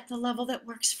at the level that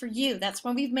works for you. That's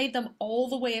why we've made them all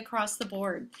the way across the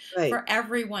board for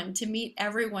everyone to meet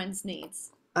everyone's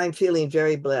needs. I'm feeling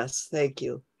very blessed. Thank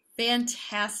you.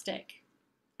 Fantastic.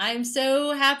 I'm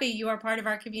so happy you are part of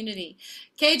our community.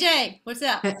 KJ, what's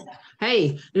up?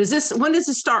 hey, when does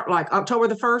this start? Like October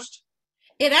the 1st?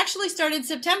 It actually started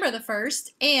September the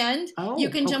 1st, and you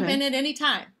can jump in at any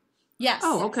time. Yes.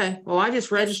 Oh, okay. Well, I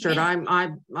just registered. Yes,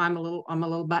 I'm a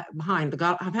little behind.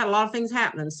 I've had a lot of things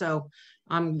happening, so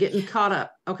I'm getting caught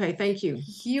up. Okay, thank you.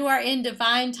 You are in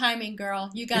divine timing, girl.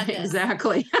 You got this.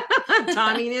 Exactly.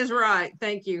 Timing is right.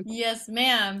 Thank you. Yes,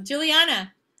 ma'am.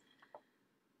 Juliana.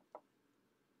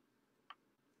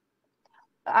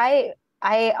 I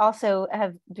also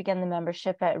have begun the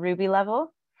membership at Ruby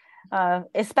level.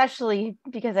 Especially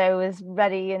because I was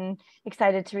ready and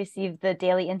excited to receive the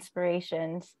daily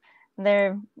inspirations.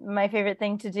 They're my favorite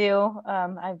thing to do.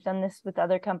 I've done this with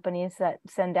other companies that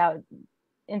send out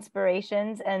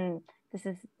inspirations, and this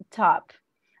is top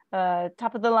of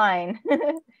the line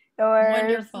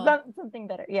or something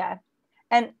better. Yeah.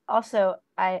 And also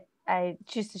I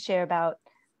choose to share about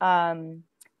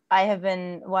I have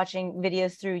been watching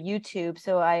videos through YouTube,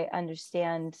 so I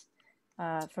understand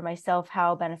for myself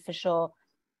how beneficial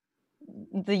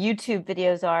the YouTube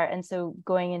videos are. And so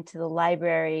going into the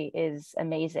library is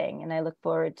amazing. And I look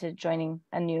forward to joining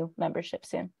a new membership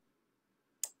soon.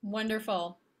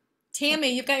 Wonderful. Tammy,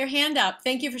 you've got your hand up.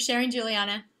 Thank you for sharing,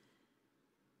 Juliana.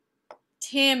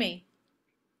 Tammy.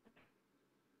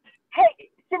 Hey,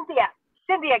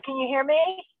 Cynthia, can you hear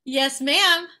me? Yes,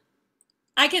 ma'am.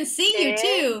 I can see you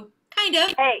too, kind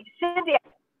of. Hey, Cynthia.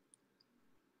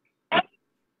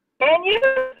 Can you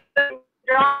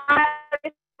drive?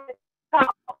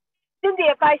 Cindy,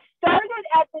 if I started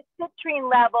at the citrine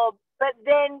level, but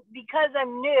then because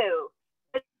I'm new,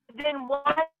 then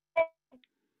wanted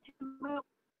to move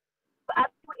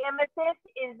up to amethyst,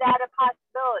 is that a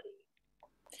possibility?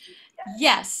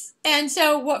 Yes. And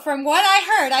so from what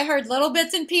I heard little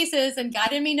bits and pieces, and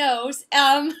God in me knows,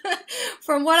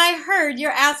 from what I heard,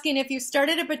 you're asking if you start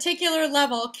at a particular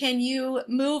level, can you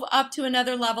move up to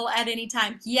another level at any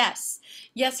time? Yes.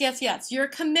 Yes, yes, yes. Your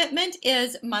commitment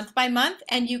is month by month,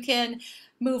 and you can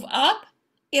move up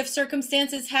if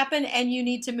circumstances happen and you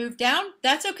need to move down.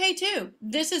 That's okay too.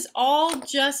 This is all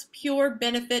just pure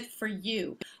benefit for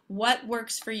you. What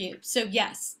works for you? So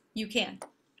yes, you can.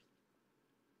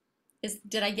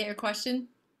 Did I get your question?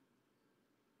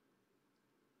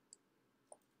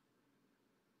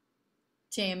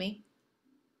 Tammy?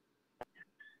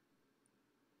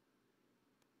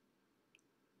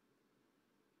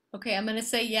 Okay, I'm going to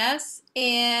say yes,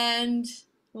 and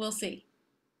we'll see.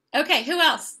 Okay, who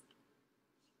else?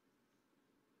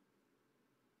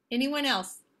 Anyone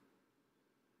else?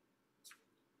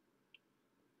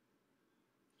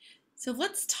 So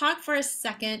let's talk for a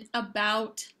second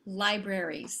about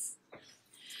libraries.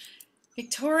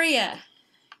 Victoria,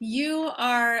 you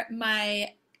are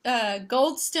my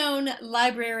Goldstone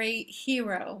Library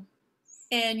hero.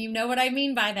 And you know what I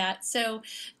mean by that. So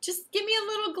just give me a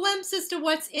little glimpse as to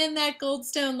what's in that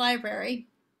Goldstone Library.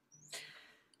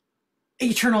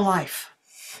 Eternal life.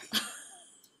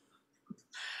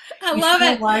 I love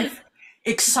Eternal it. life,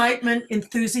 excitement,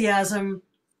 enthusiasm,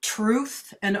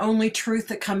 truth, and only truth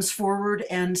that comes forward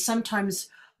and sometimes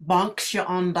bonks you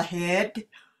on the head.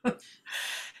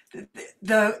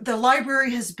 The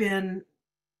library has been,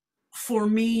 for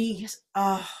me,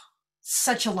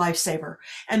 such a lifesaver.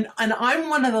 And I'm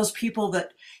one of those people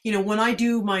that, you know, when I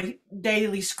do my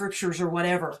daily scriptures or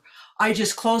whatever, I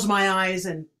just close my eyes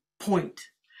and point.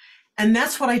 And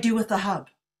that's what I do with the hub.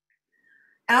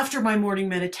 After my morning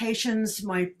meditations,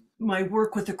 my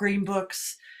work with the green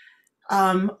books,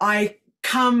 I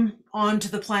come onto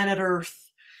the planet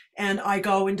Earth and I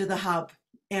go into the hub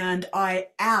and I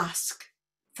ask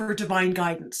for divine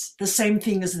guidance. The same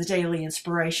thing as the daily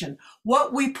inspiration.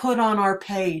 What we put on our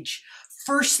page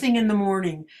first thing in the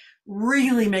morning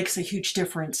really makes a huge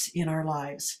difference in our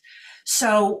lives.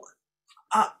 So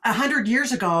 100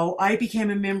 years ago, I became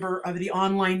a member of the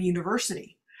online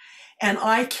university, and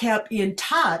I kept in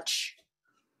touch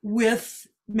with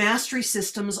Mastery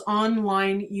Systems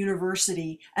Online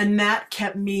University, and that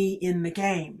kept me in the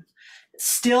game.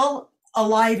 Still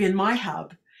alive in my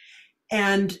hub.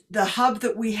 And the hub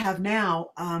that we have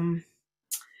now,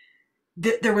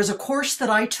 there was a course that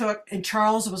I took, and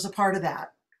Charles was a part of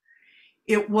that.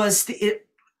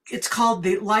 It's called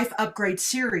the Life Upgrade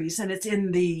Series, and it's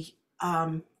in the,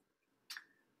 I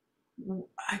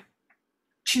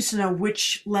choose to know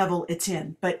which level it's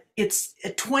in, but it's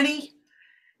at 20,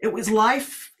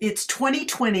 it's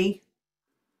 2020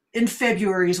 in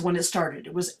February is when it started.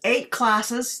 It was 8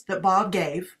 classes that Bob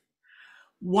gave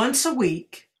once a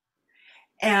week,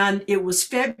 and it was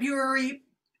February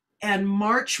and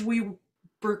March we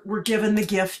were given the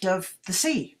gift of the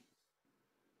sea.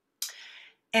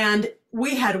 And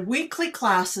we had weekly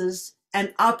classes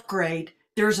and upgrade.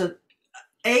 There's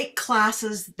 8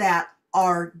 classes that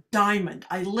are diamond.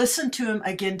 I listened to them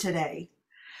again today.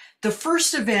 The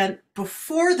first event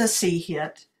before the sea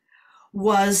hit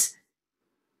was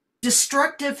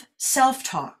destructive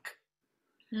self-talk.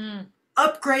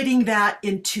 Upgrading that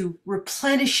into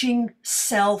replenishing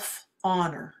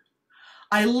self-honor.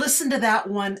 I listened to that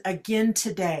one again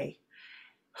today.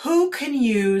 Who can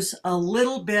use a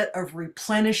little bit of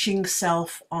replenishing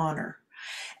self-honor?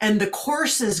 And the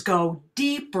courses go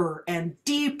deeper and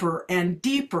deeper and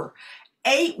deeper.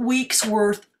 8 weeks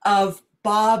worth of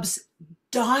Bob's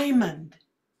diamond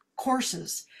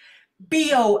courses.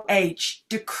 BOH,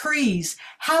 decrees,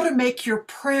 how to make your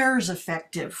prayers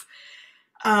effective.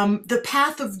 The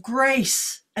path of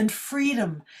grace and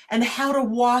freedom, and how to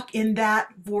walk in that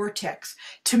vortex.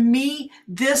 To me,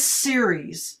 this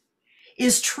series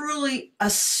is truly a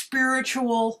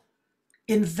spiritual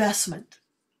investment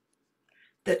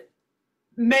that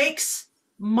makes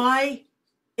my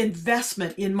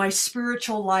investment in my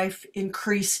spiritual life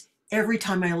increase every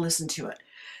time I listen to it.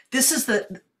 This is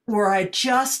where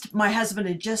my husband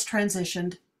had just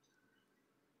transitioned.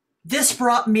 This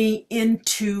brought me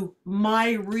into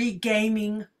my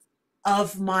regaming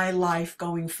of my life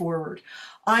going forward.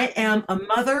 I am a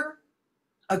mother,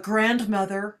 a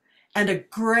grandmother, and a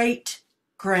great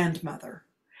grandmother.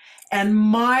 And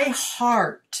my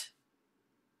heart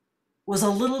was a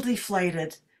little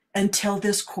deflated until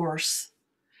this course.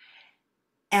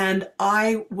 And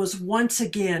I was once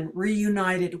again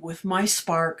reunited with my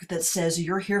spark that says,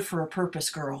 you're here for a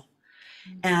purpose, girl.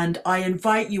 And I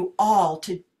invite you all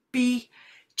to be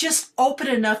just open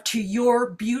enough to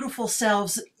your beautiful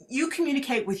selves. You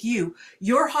communicate with you.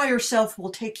 Your higher self will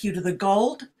take you to the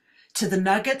gold, to the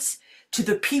nuggets, to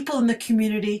the people in the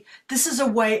community. This is a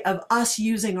way of us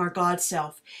using our God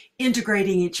self,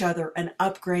 integrating each other and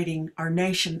upgrading our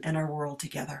nation and our world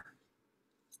together.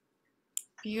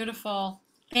 Beautiful.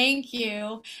 Thank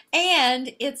you.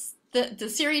 And it's the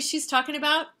series she's talking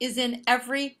about is in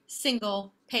every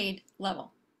single paid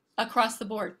level across the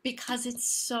board because it's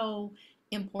so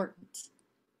important.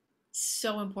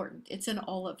 So important. It's in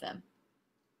all of them.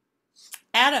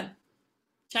 Adam,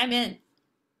 chime in.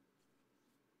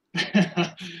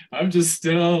 I'm just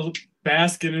still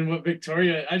basking in what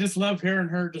Victoria, I just love hearing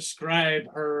her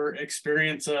describe her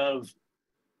experience of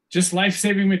just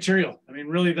life-saving material. I mean,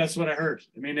 really, that's what I heard.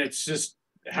 I mean, it's just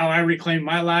how I reclaimed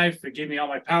my life. It gave me all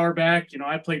my power back. You know,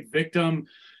 I played victim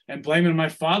and blaming my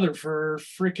father for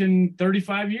freaking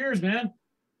 35 years, man.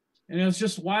 And it was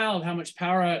just wild how much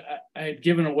power I had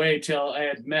given away till I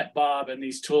had met Bob and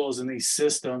these tools and these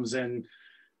systems. And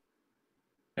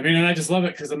I mean, and I just love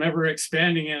it because I'm ever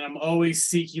expanding and I'm always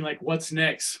seeking, like, what's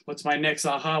next? What's my next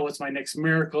aha? What's my next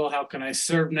miracle? How can I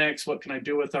serve next? What can I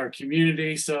do with our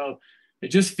community? So it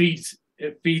just feeds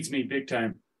me big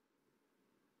time.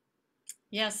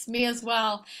 Yes, me as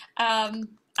well.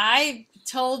 I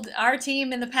told our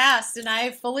team in the past, and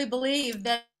I fully believe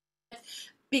that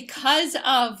because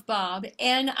of Bob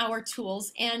and our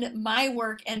tools and my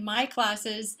work and my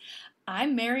classes,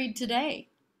 I'm married today.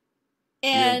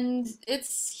 And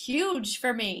it's huge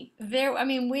for me. I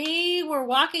mean, we were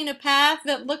walking a path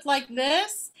that looked like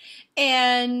this,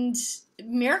 and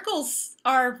miracles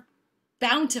are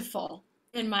bountiful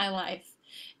in my life.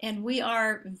 And we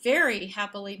are very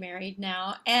happily married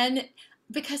now. And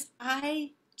because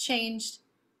I changed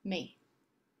me.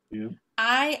 Yeah.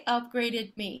 I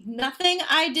upgraded me. Nothing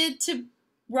I did to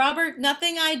Robert,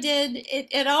 nothing I did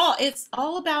at all. It's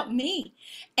all about me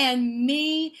and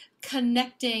me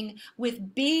connecting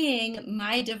with being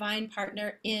my divine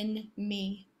partner in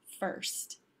me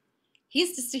first.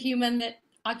 He's just a human that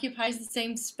occupies the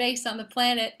same space on the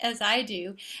planet as I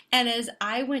do. And as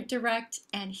I went direct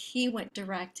and he went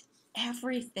direct,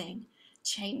 everything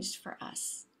changed for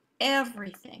us.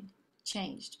 Everything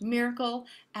changed. Miracle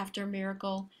after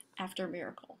miracle after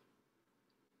miracle.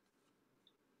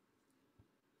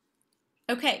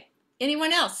 Okay,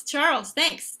 anyone else? Charles,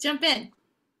 thanks. Jump in.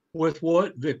 With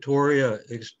what Victoria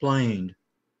explained,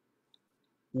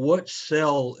 what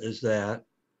cell is that,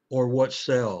 or what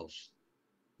cells?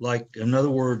 Like, in other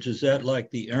words, is that like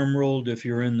the emerald if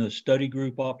you're in the study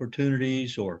group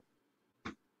opportunities, or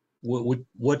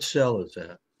what cell is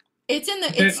that? It's in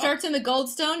the, it starts in the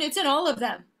Goldstone. It's in all of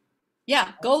them.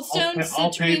 Yeah, Goldstone,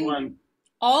 all paid Citrine, one.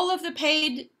 all of the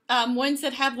paid ones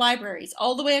that have libraries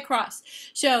all the way across.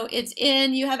 So it's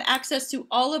in, you have access to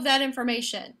all of that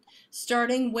information,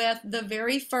 starting with the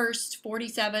very first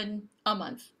 47 a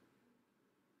month.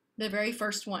 The very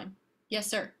first one. Yes,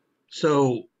 sir.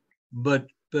 So, but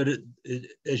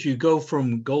as you go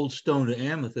from Goldstone to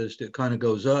Amethyst, it kind of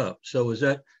goes up. So is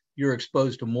that you're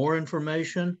exposed to more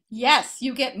information? Yes,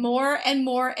 you get more and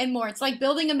more and more. It's like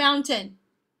building a mountain.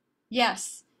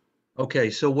 Yes. Okay,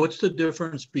 so what's the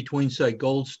difference between, say,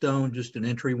 Goldstone, just an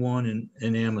entry one,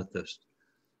 and Amethyst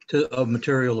of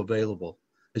material available?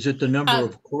 Is it the number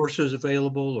of courses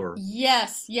available, or?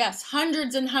 Yes, yes,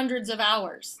 hundreds and hundreds of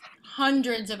hours.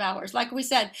 Hundreds of hours. Like we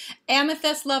said,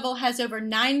 Amethyst level has over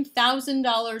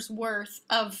 $9,000 worth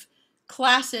of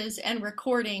classes and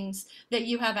recordings that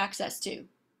you have access to.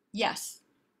 Yes.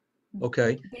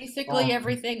 Okay. Basically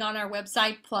everything on our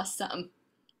website plus some.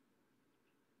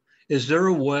 Is there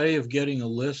a way of getting a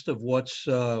list of what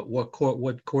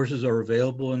courses are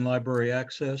available in Library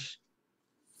Access?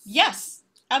 Yes,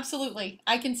 absolutely.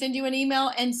 I can send you an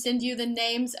email and send you the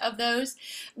names of those.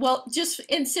 Well, just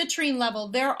in Citrine level,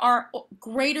 there are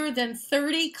greater than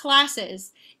 30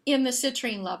 classes in the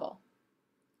Citrine level.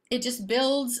 It just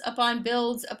builds upon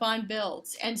builds upon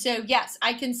builds. And so, yes,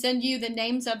 I can send you the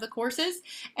names of the courses,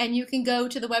 and you can go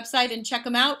to the website and check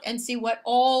them out and see what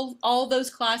all those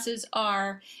classes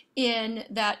are in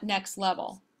that next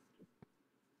level.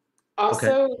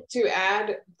 Also, to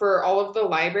add, for all of the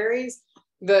libraries,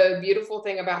 the beautiful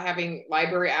thing about having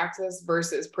library access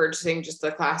versus purchasing just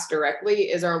the class directly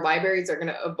is our libraries are going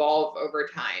to evolve over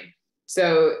time.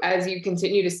 So as you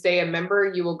continue to stay a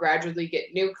member, you will gradually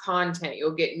get new content.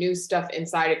 You'll get new stuff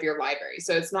inside of your library.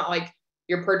 So it's not like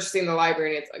you're purchasing the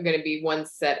library and it's going to be one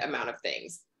set amount of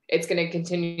things. It's going to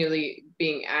continually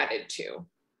being added to.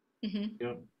 Mm-hmm.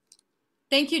 Yep.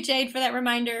 Thank you, Jade, for that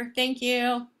reminder. Thank you.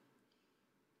 All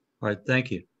right,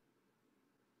 thank you.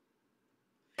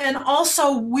 And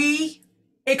also, we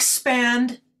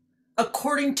expand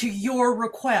according to your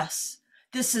requests.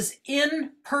 This is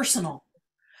impersonal.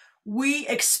 We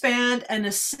expand and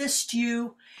assist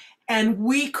you, and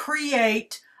we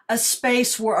create a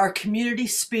space where our community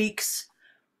speaks,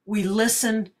 we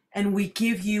listen, and we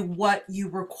give you what you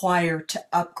require to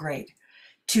upgrade,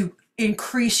 to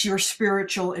increase your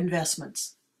spiritual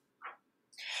investments.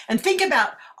 And think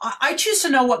about, I choose to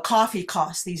know what coffee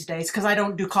costs these days because I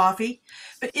don't do coffee.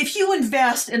 But if you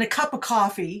invest in a cup of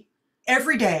coffee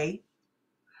every day,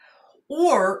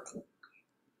 or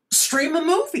stream a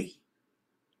movie.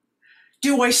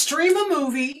 Do I stream a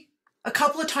movie a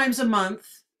couple of times a month,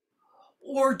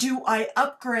 or do I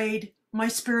upgrade my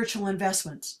spiritual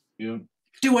investments? Yeah.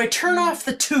 Do I turn off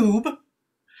the tube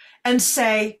and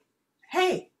say,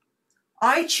 hey,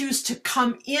 I choose to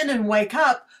come in and wake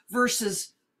up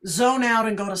versus zone out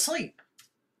and go to sleep.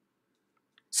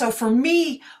 So for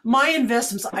me, my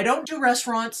investments, I don't do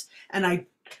restaurants, and I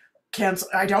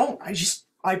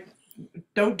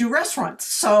don't do restaurants.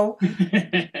 So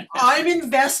I'm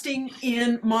investing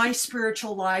in my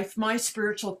spiritual life, my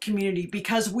spiritual community,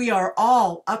 because we are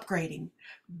all upgrading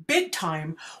big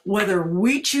time, whether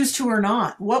we choose to or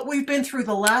not. What we've been through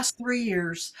the last 3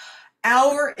 years,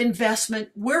 our investment,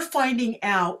 I'm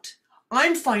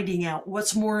finding out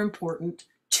what's more important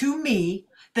to me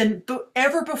than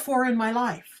ever before in my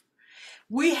life.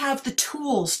 We have the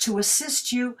tools to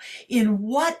assist you in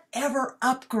whatever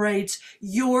upgrades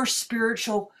your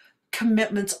spiritual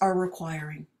commitments are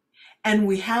requiring. And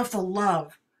we have the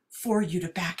love for you to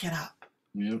back it up.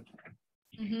 Yep.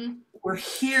 Mm-hmm. We're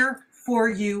here for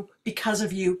you, because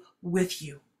of you, with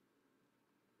you.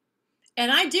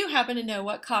 And I do happen to know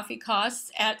what coffee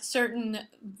costs at certain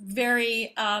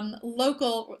very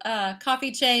local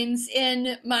coffee chains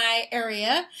in my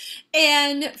area.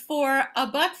 And for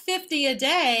 $1.50 a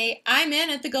day, I'm in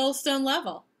at the Goldstone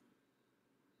level.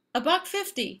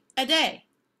 $1.50 a day.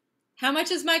 How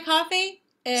much is my coffee?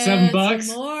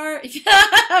 $7. More,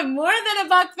 more than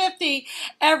 $1.50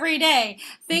 every day.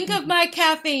 Think of my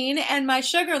caffeine and my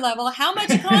sugar level. How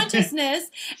much consciousness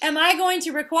am I going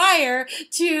to require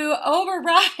to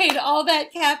override all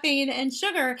that caffeine and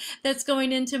sugar that's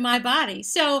going into my body?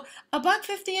 So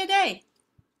 $1.50 a day,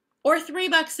 or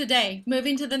 $3 a day,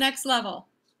 moving to the next level.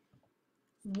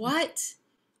 What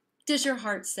does your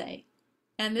heart say?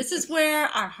 And this is where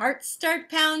our hearts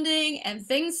start pounding and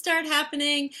things start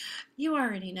happening. You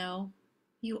already know.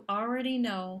 You already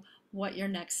know what your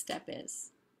next step is.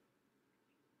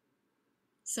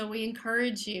 So we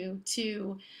encourage you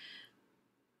to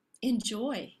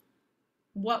enjoy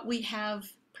what we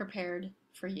have prepared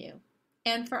for you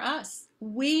and for us.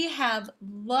 We have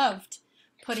loved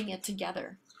putting it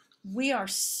together. We are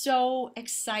so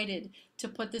excited to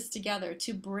put this together,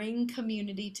 to bring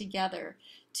community together,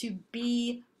 to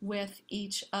be with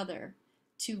each other,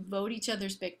 to vote each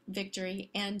other's victory,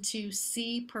 and to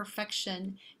see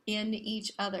perfection in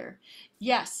each other.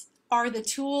 Yes, are the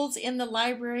tools in the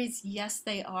libraries? Yes,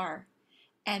 they are.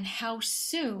 And how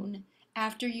soon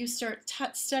after you start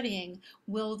studying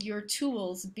will your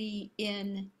tools be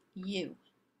in you,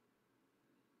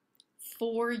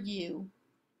 for you,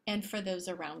 and for those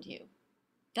around you?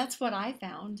 That's what I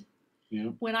found.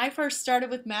 Yep. When I first started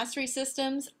with Mastery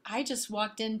Systems, I just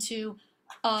walked into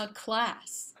a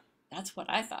class. That's what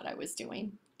I thought I was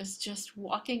doing, is just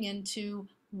walking into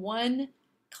one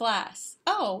class.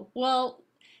 Oh, well,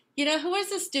 who is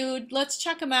this dude? Let's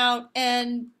check him out.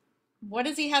 And what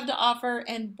does he have to offer?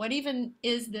 And what even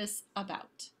is this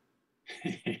about?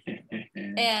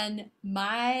 And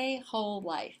my whole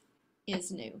life is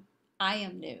new. I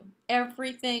am new.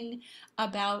 Everything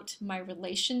about my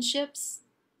relationships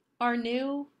are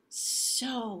new.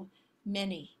 So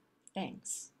many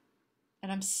things.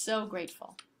 And I'm so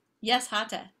grateful. Yes,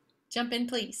 Hata, jump in,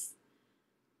 please.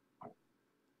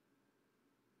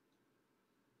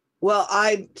 Well,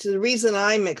 the reason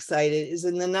I'm excited is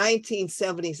in the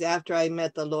 1970s, after I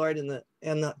met the Lord and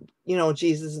the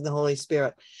Jesus and the Holy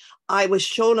Spirit, I was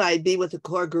shown I'd be with a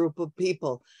core group of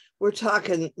people. We're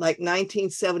talking like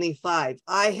 1975.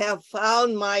 I have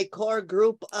found my core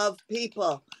group of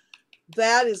people.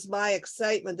 That is my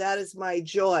excitement. That is my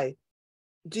joy.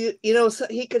 So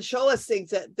he could show us things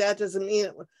that doesn't mean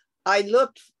it.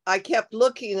 I kept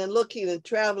looking and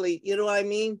traveling, you know what I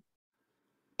mean?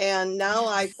 And now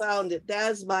I found it.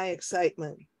 That's my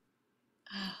excitement.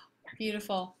 Oh,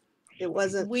 beautiful. It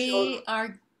wasn't. We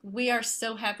are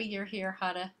so happy you're here,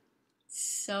 Hata.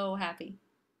 So happy.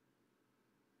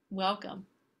 Welcome.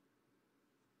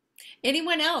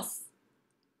 Anyone else?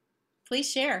 Please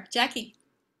share. Jackie.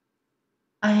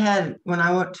 When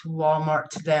I went to Walmart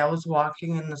today, I was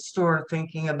walking in the store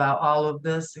thinking about all of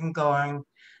this and going,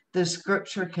 the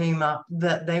scripture came up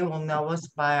that they will know us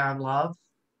by our love.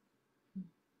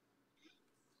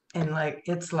 And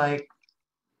it's like,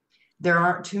 there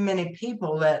aren't too many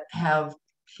people that have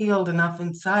healed enough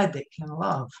inside that can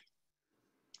love.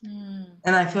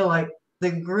 And I feel like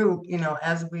the group,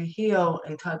 as we heal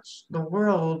and touch the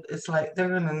world, it's like they're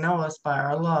going to know us by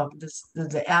our love. This is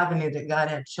the avenue that God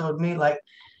had showed me.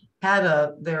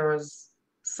 There was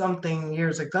something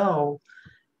years ago,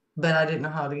 but I didn't know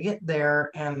how to get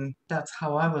there, and that's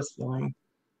how I was feeling.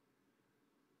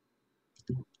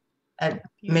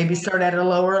 Maybe start at a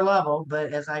lower level,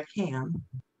 but as I can.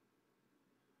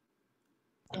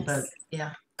 Yes. But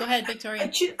yeah. Go ahead,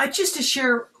 Victoria. I just to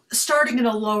share, starting at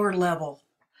a lower level.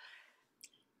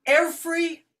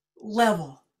 Every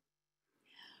level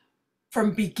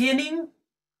from beginning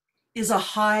is a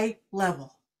high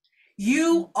level.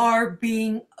 You are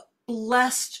being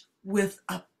blessed with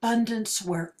abundance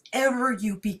wherever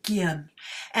you begin.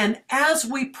 And as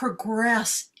we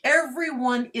progress,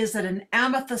 everyone is at an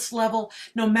amethyst level,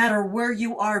 no matter where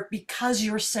you are, because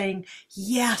you're saying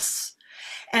yes.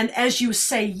 And as you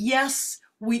say yes,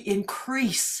 we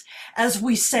increase. As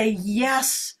we say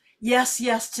yes, yes,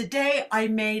 yes. Today I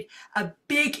made a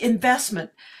big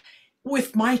investment.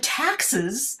 With my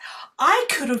taxes, I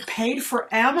could have paid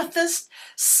for Amethyst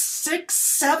 6,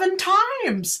 7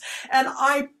 times. And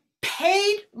I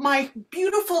paid my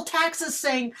beautiful taxes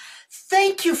saying,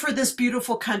 thank you for this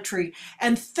beautiful country.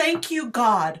 And thank you,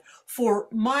 God, for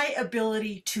my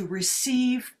ability to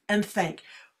receive and thank.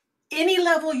 Any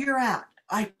level you're at,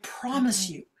 I promise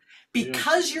you,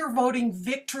 because you're voting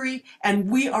victory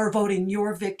and we are voting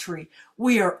your victory,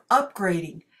 we are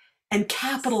upgrading and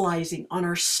capitalizing on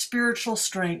our spiritual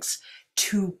strengths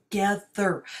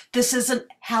together. This isn't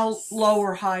how low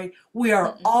or high. We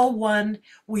are all one.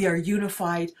 We are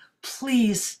unified.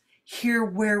 Please, here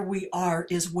where we are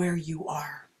is where you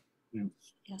are.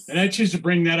 Yes. And I choose to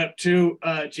bring that up too,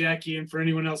 Jackie, and for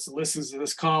anyone else that listens to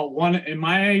this call. One, in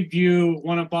my view,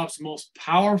 one of Bob's most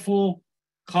powerful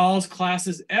calls,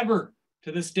 classes ever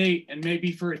to this date, and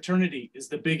maybe for eternity, is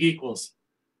the Big Equals.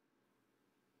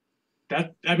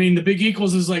 That, I mean, the Big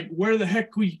Equals is like, where the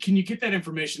heck can you get that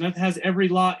information? That has every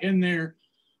law in there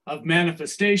of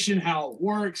manifestation, how it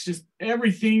works, just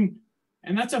everything.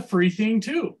 And that's a free thing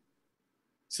too.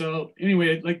 So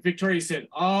anyway, like Victoria said,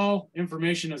 all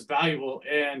information is valuable.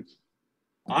 And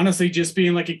honestly, just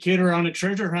being like a kid or on a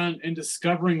treasure hunt and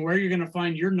discovering where you're going to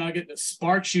find your nugget that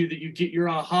sparks you, that you get your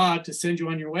aha to send you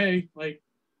on your way, like,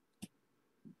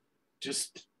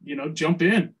 just, you know, jump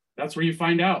in. That's where you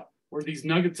find out where these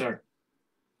nuggets are.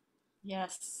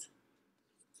 Yes.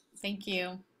 Thank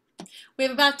you. We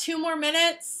have about 2 more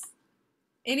minutes.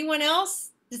 Anyone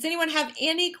else? Does anyone have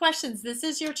any questions? This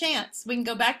is your chance. We can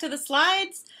go back to the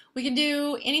slides. We can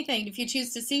do anything. If you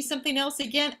choose to see something else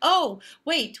again. Oh,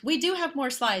 wait, we do have more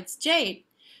slides. Jade,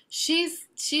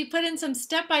 she put in some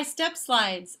step-by-step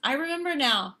slides. I remember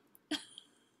now.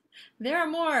 There are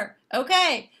more.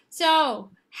 Okay,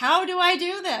 so how do I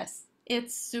do this?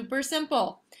 It's super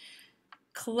simple.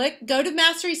 Go to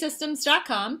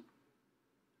masterysystems.com.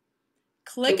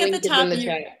 Click at the top.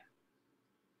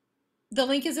 The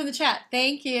link is in the chat.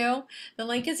 Thank you. The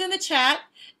link is in the chat.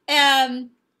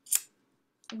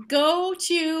 Go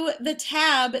to the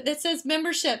tab that says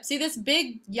membership. See this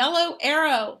big yellow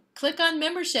arrow? Click on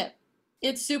membership.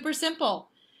 It's super simple.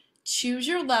 Choose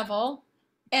your level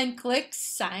and click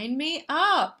sign me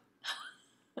up.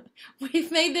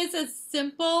 We've made this as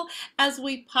simple as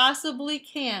we possibly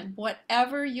can,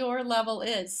 whatever your level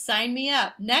is. Sign me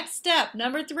up. Next step,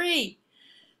 number 3,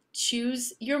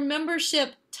 choose your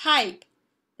membership type.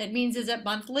 That means, is it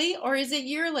monthly or is it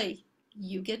yearly?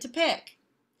 You get to pick.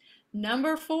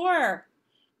 Number 4,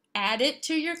 add it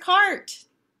to your cart.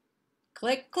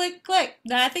 Click, click, click.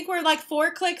 Now I think we're like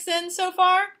 4 clicks in so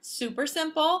far. Super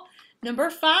simple. Number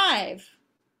 5,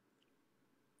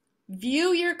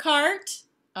 view your cart.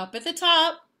 Up at the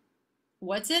top,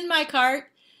 what's in my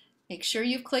cart? Make sure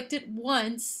you've clicked it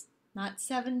once, not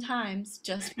 7 times,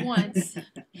 just once.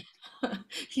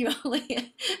 You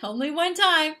only one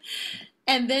time.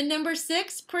 And then number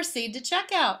 6, proceed to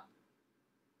checkout.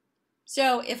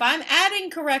 So if I'm adding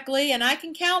correctly and I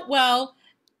can count well,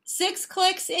 6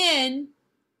 clicks in,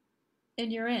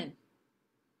 and you're in.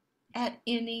 At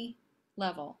any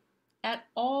level, at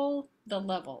all the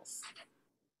levels.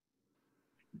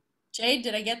 Jade,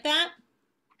 did I get that?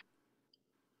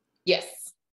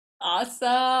 Yes.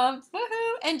 Awesome.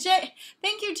 Woohoo. And Jade,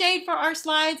 thank you, Jade, for our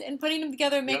slides and putting them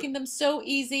together and making them so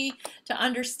easy to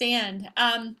understand.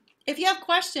 If you have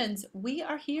questions, we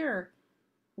are here.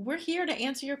 We're here to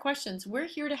answer your questions. We're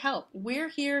here to help. We're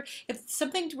here if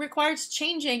something requires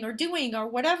changing or doing or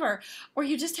whatever, or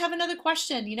you just have another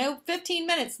question, 15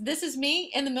 minutes. This is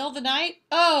me in the middle of the night.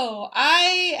 Oh,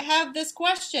 I have this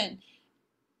question.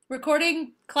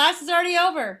 Recording class is already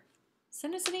over.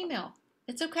 Send us an email.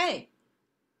 It's okay.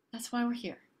 That's why we're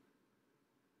here.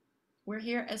 We're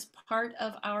here as part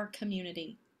of our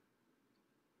community.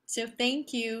 So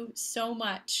thank you so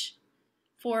much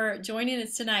for joining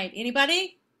us tonight.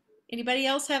 Anybody? Anybody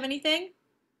else have anything?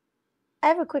 I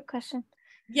have a quick question.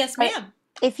 Yes, ma'am.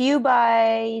 If you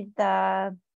buy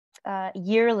the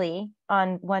yearly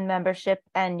on one membership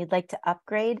and you'd like to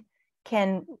upgrade,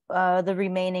 can the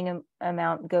remaining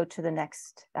amount go to the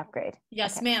next upgrade?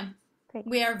 Yes, okay. Ma'am.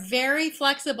 We are very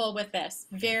flexible with this.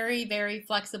 Very, very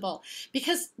flexible.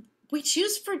 Because we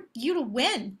choose for you to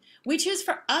win. We choose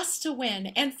for us to win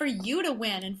and for you to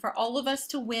win and for all of us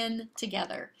to win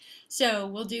together. So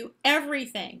we'll do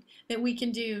everything that we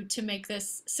can do to make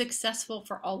this successful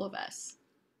for all of us.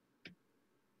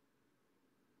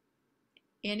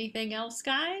 Anything else,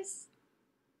 guys?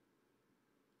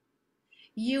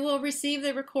 You will receive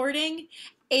the recording,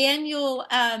 and you'll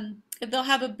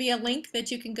there'll be a link that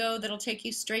you can go that'll take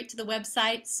you straight to the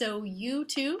website, so you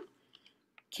too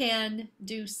can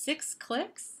do 6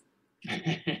 clicks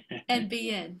and be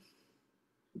in.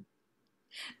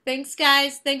 Thanks,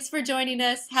 guys. Thanks for joining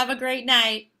us. Have a great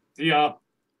night. See y'all.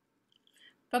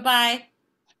 Bye-bye.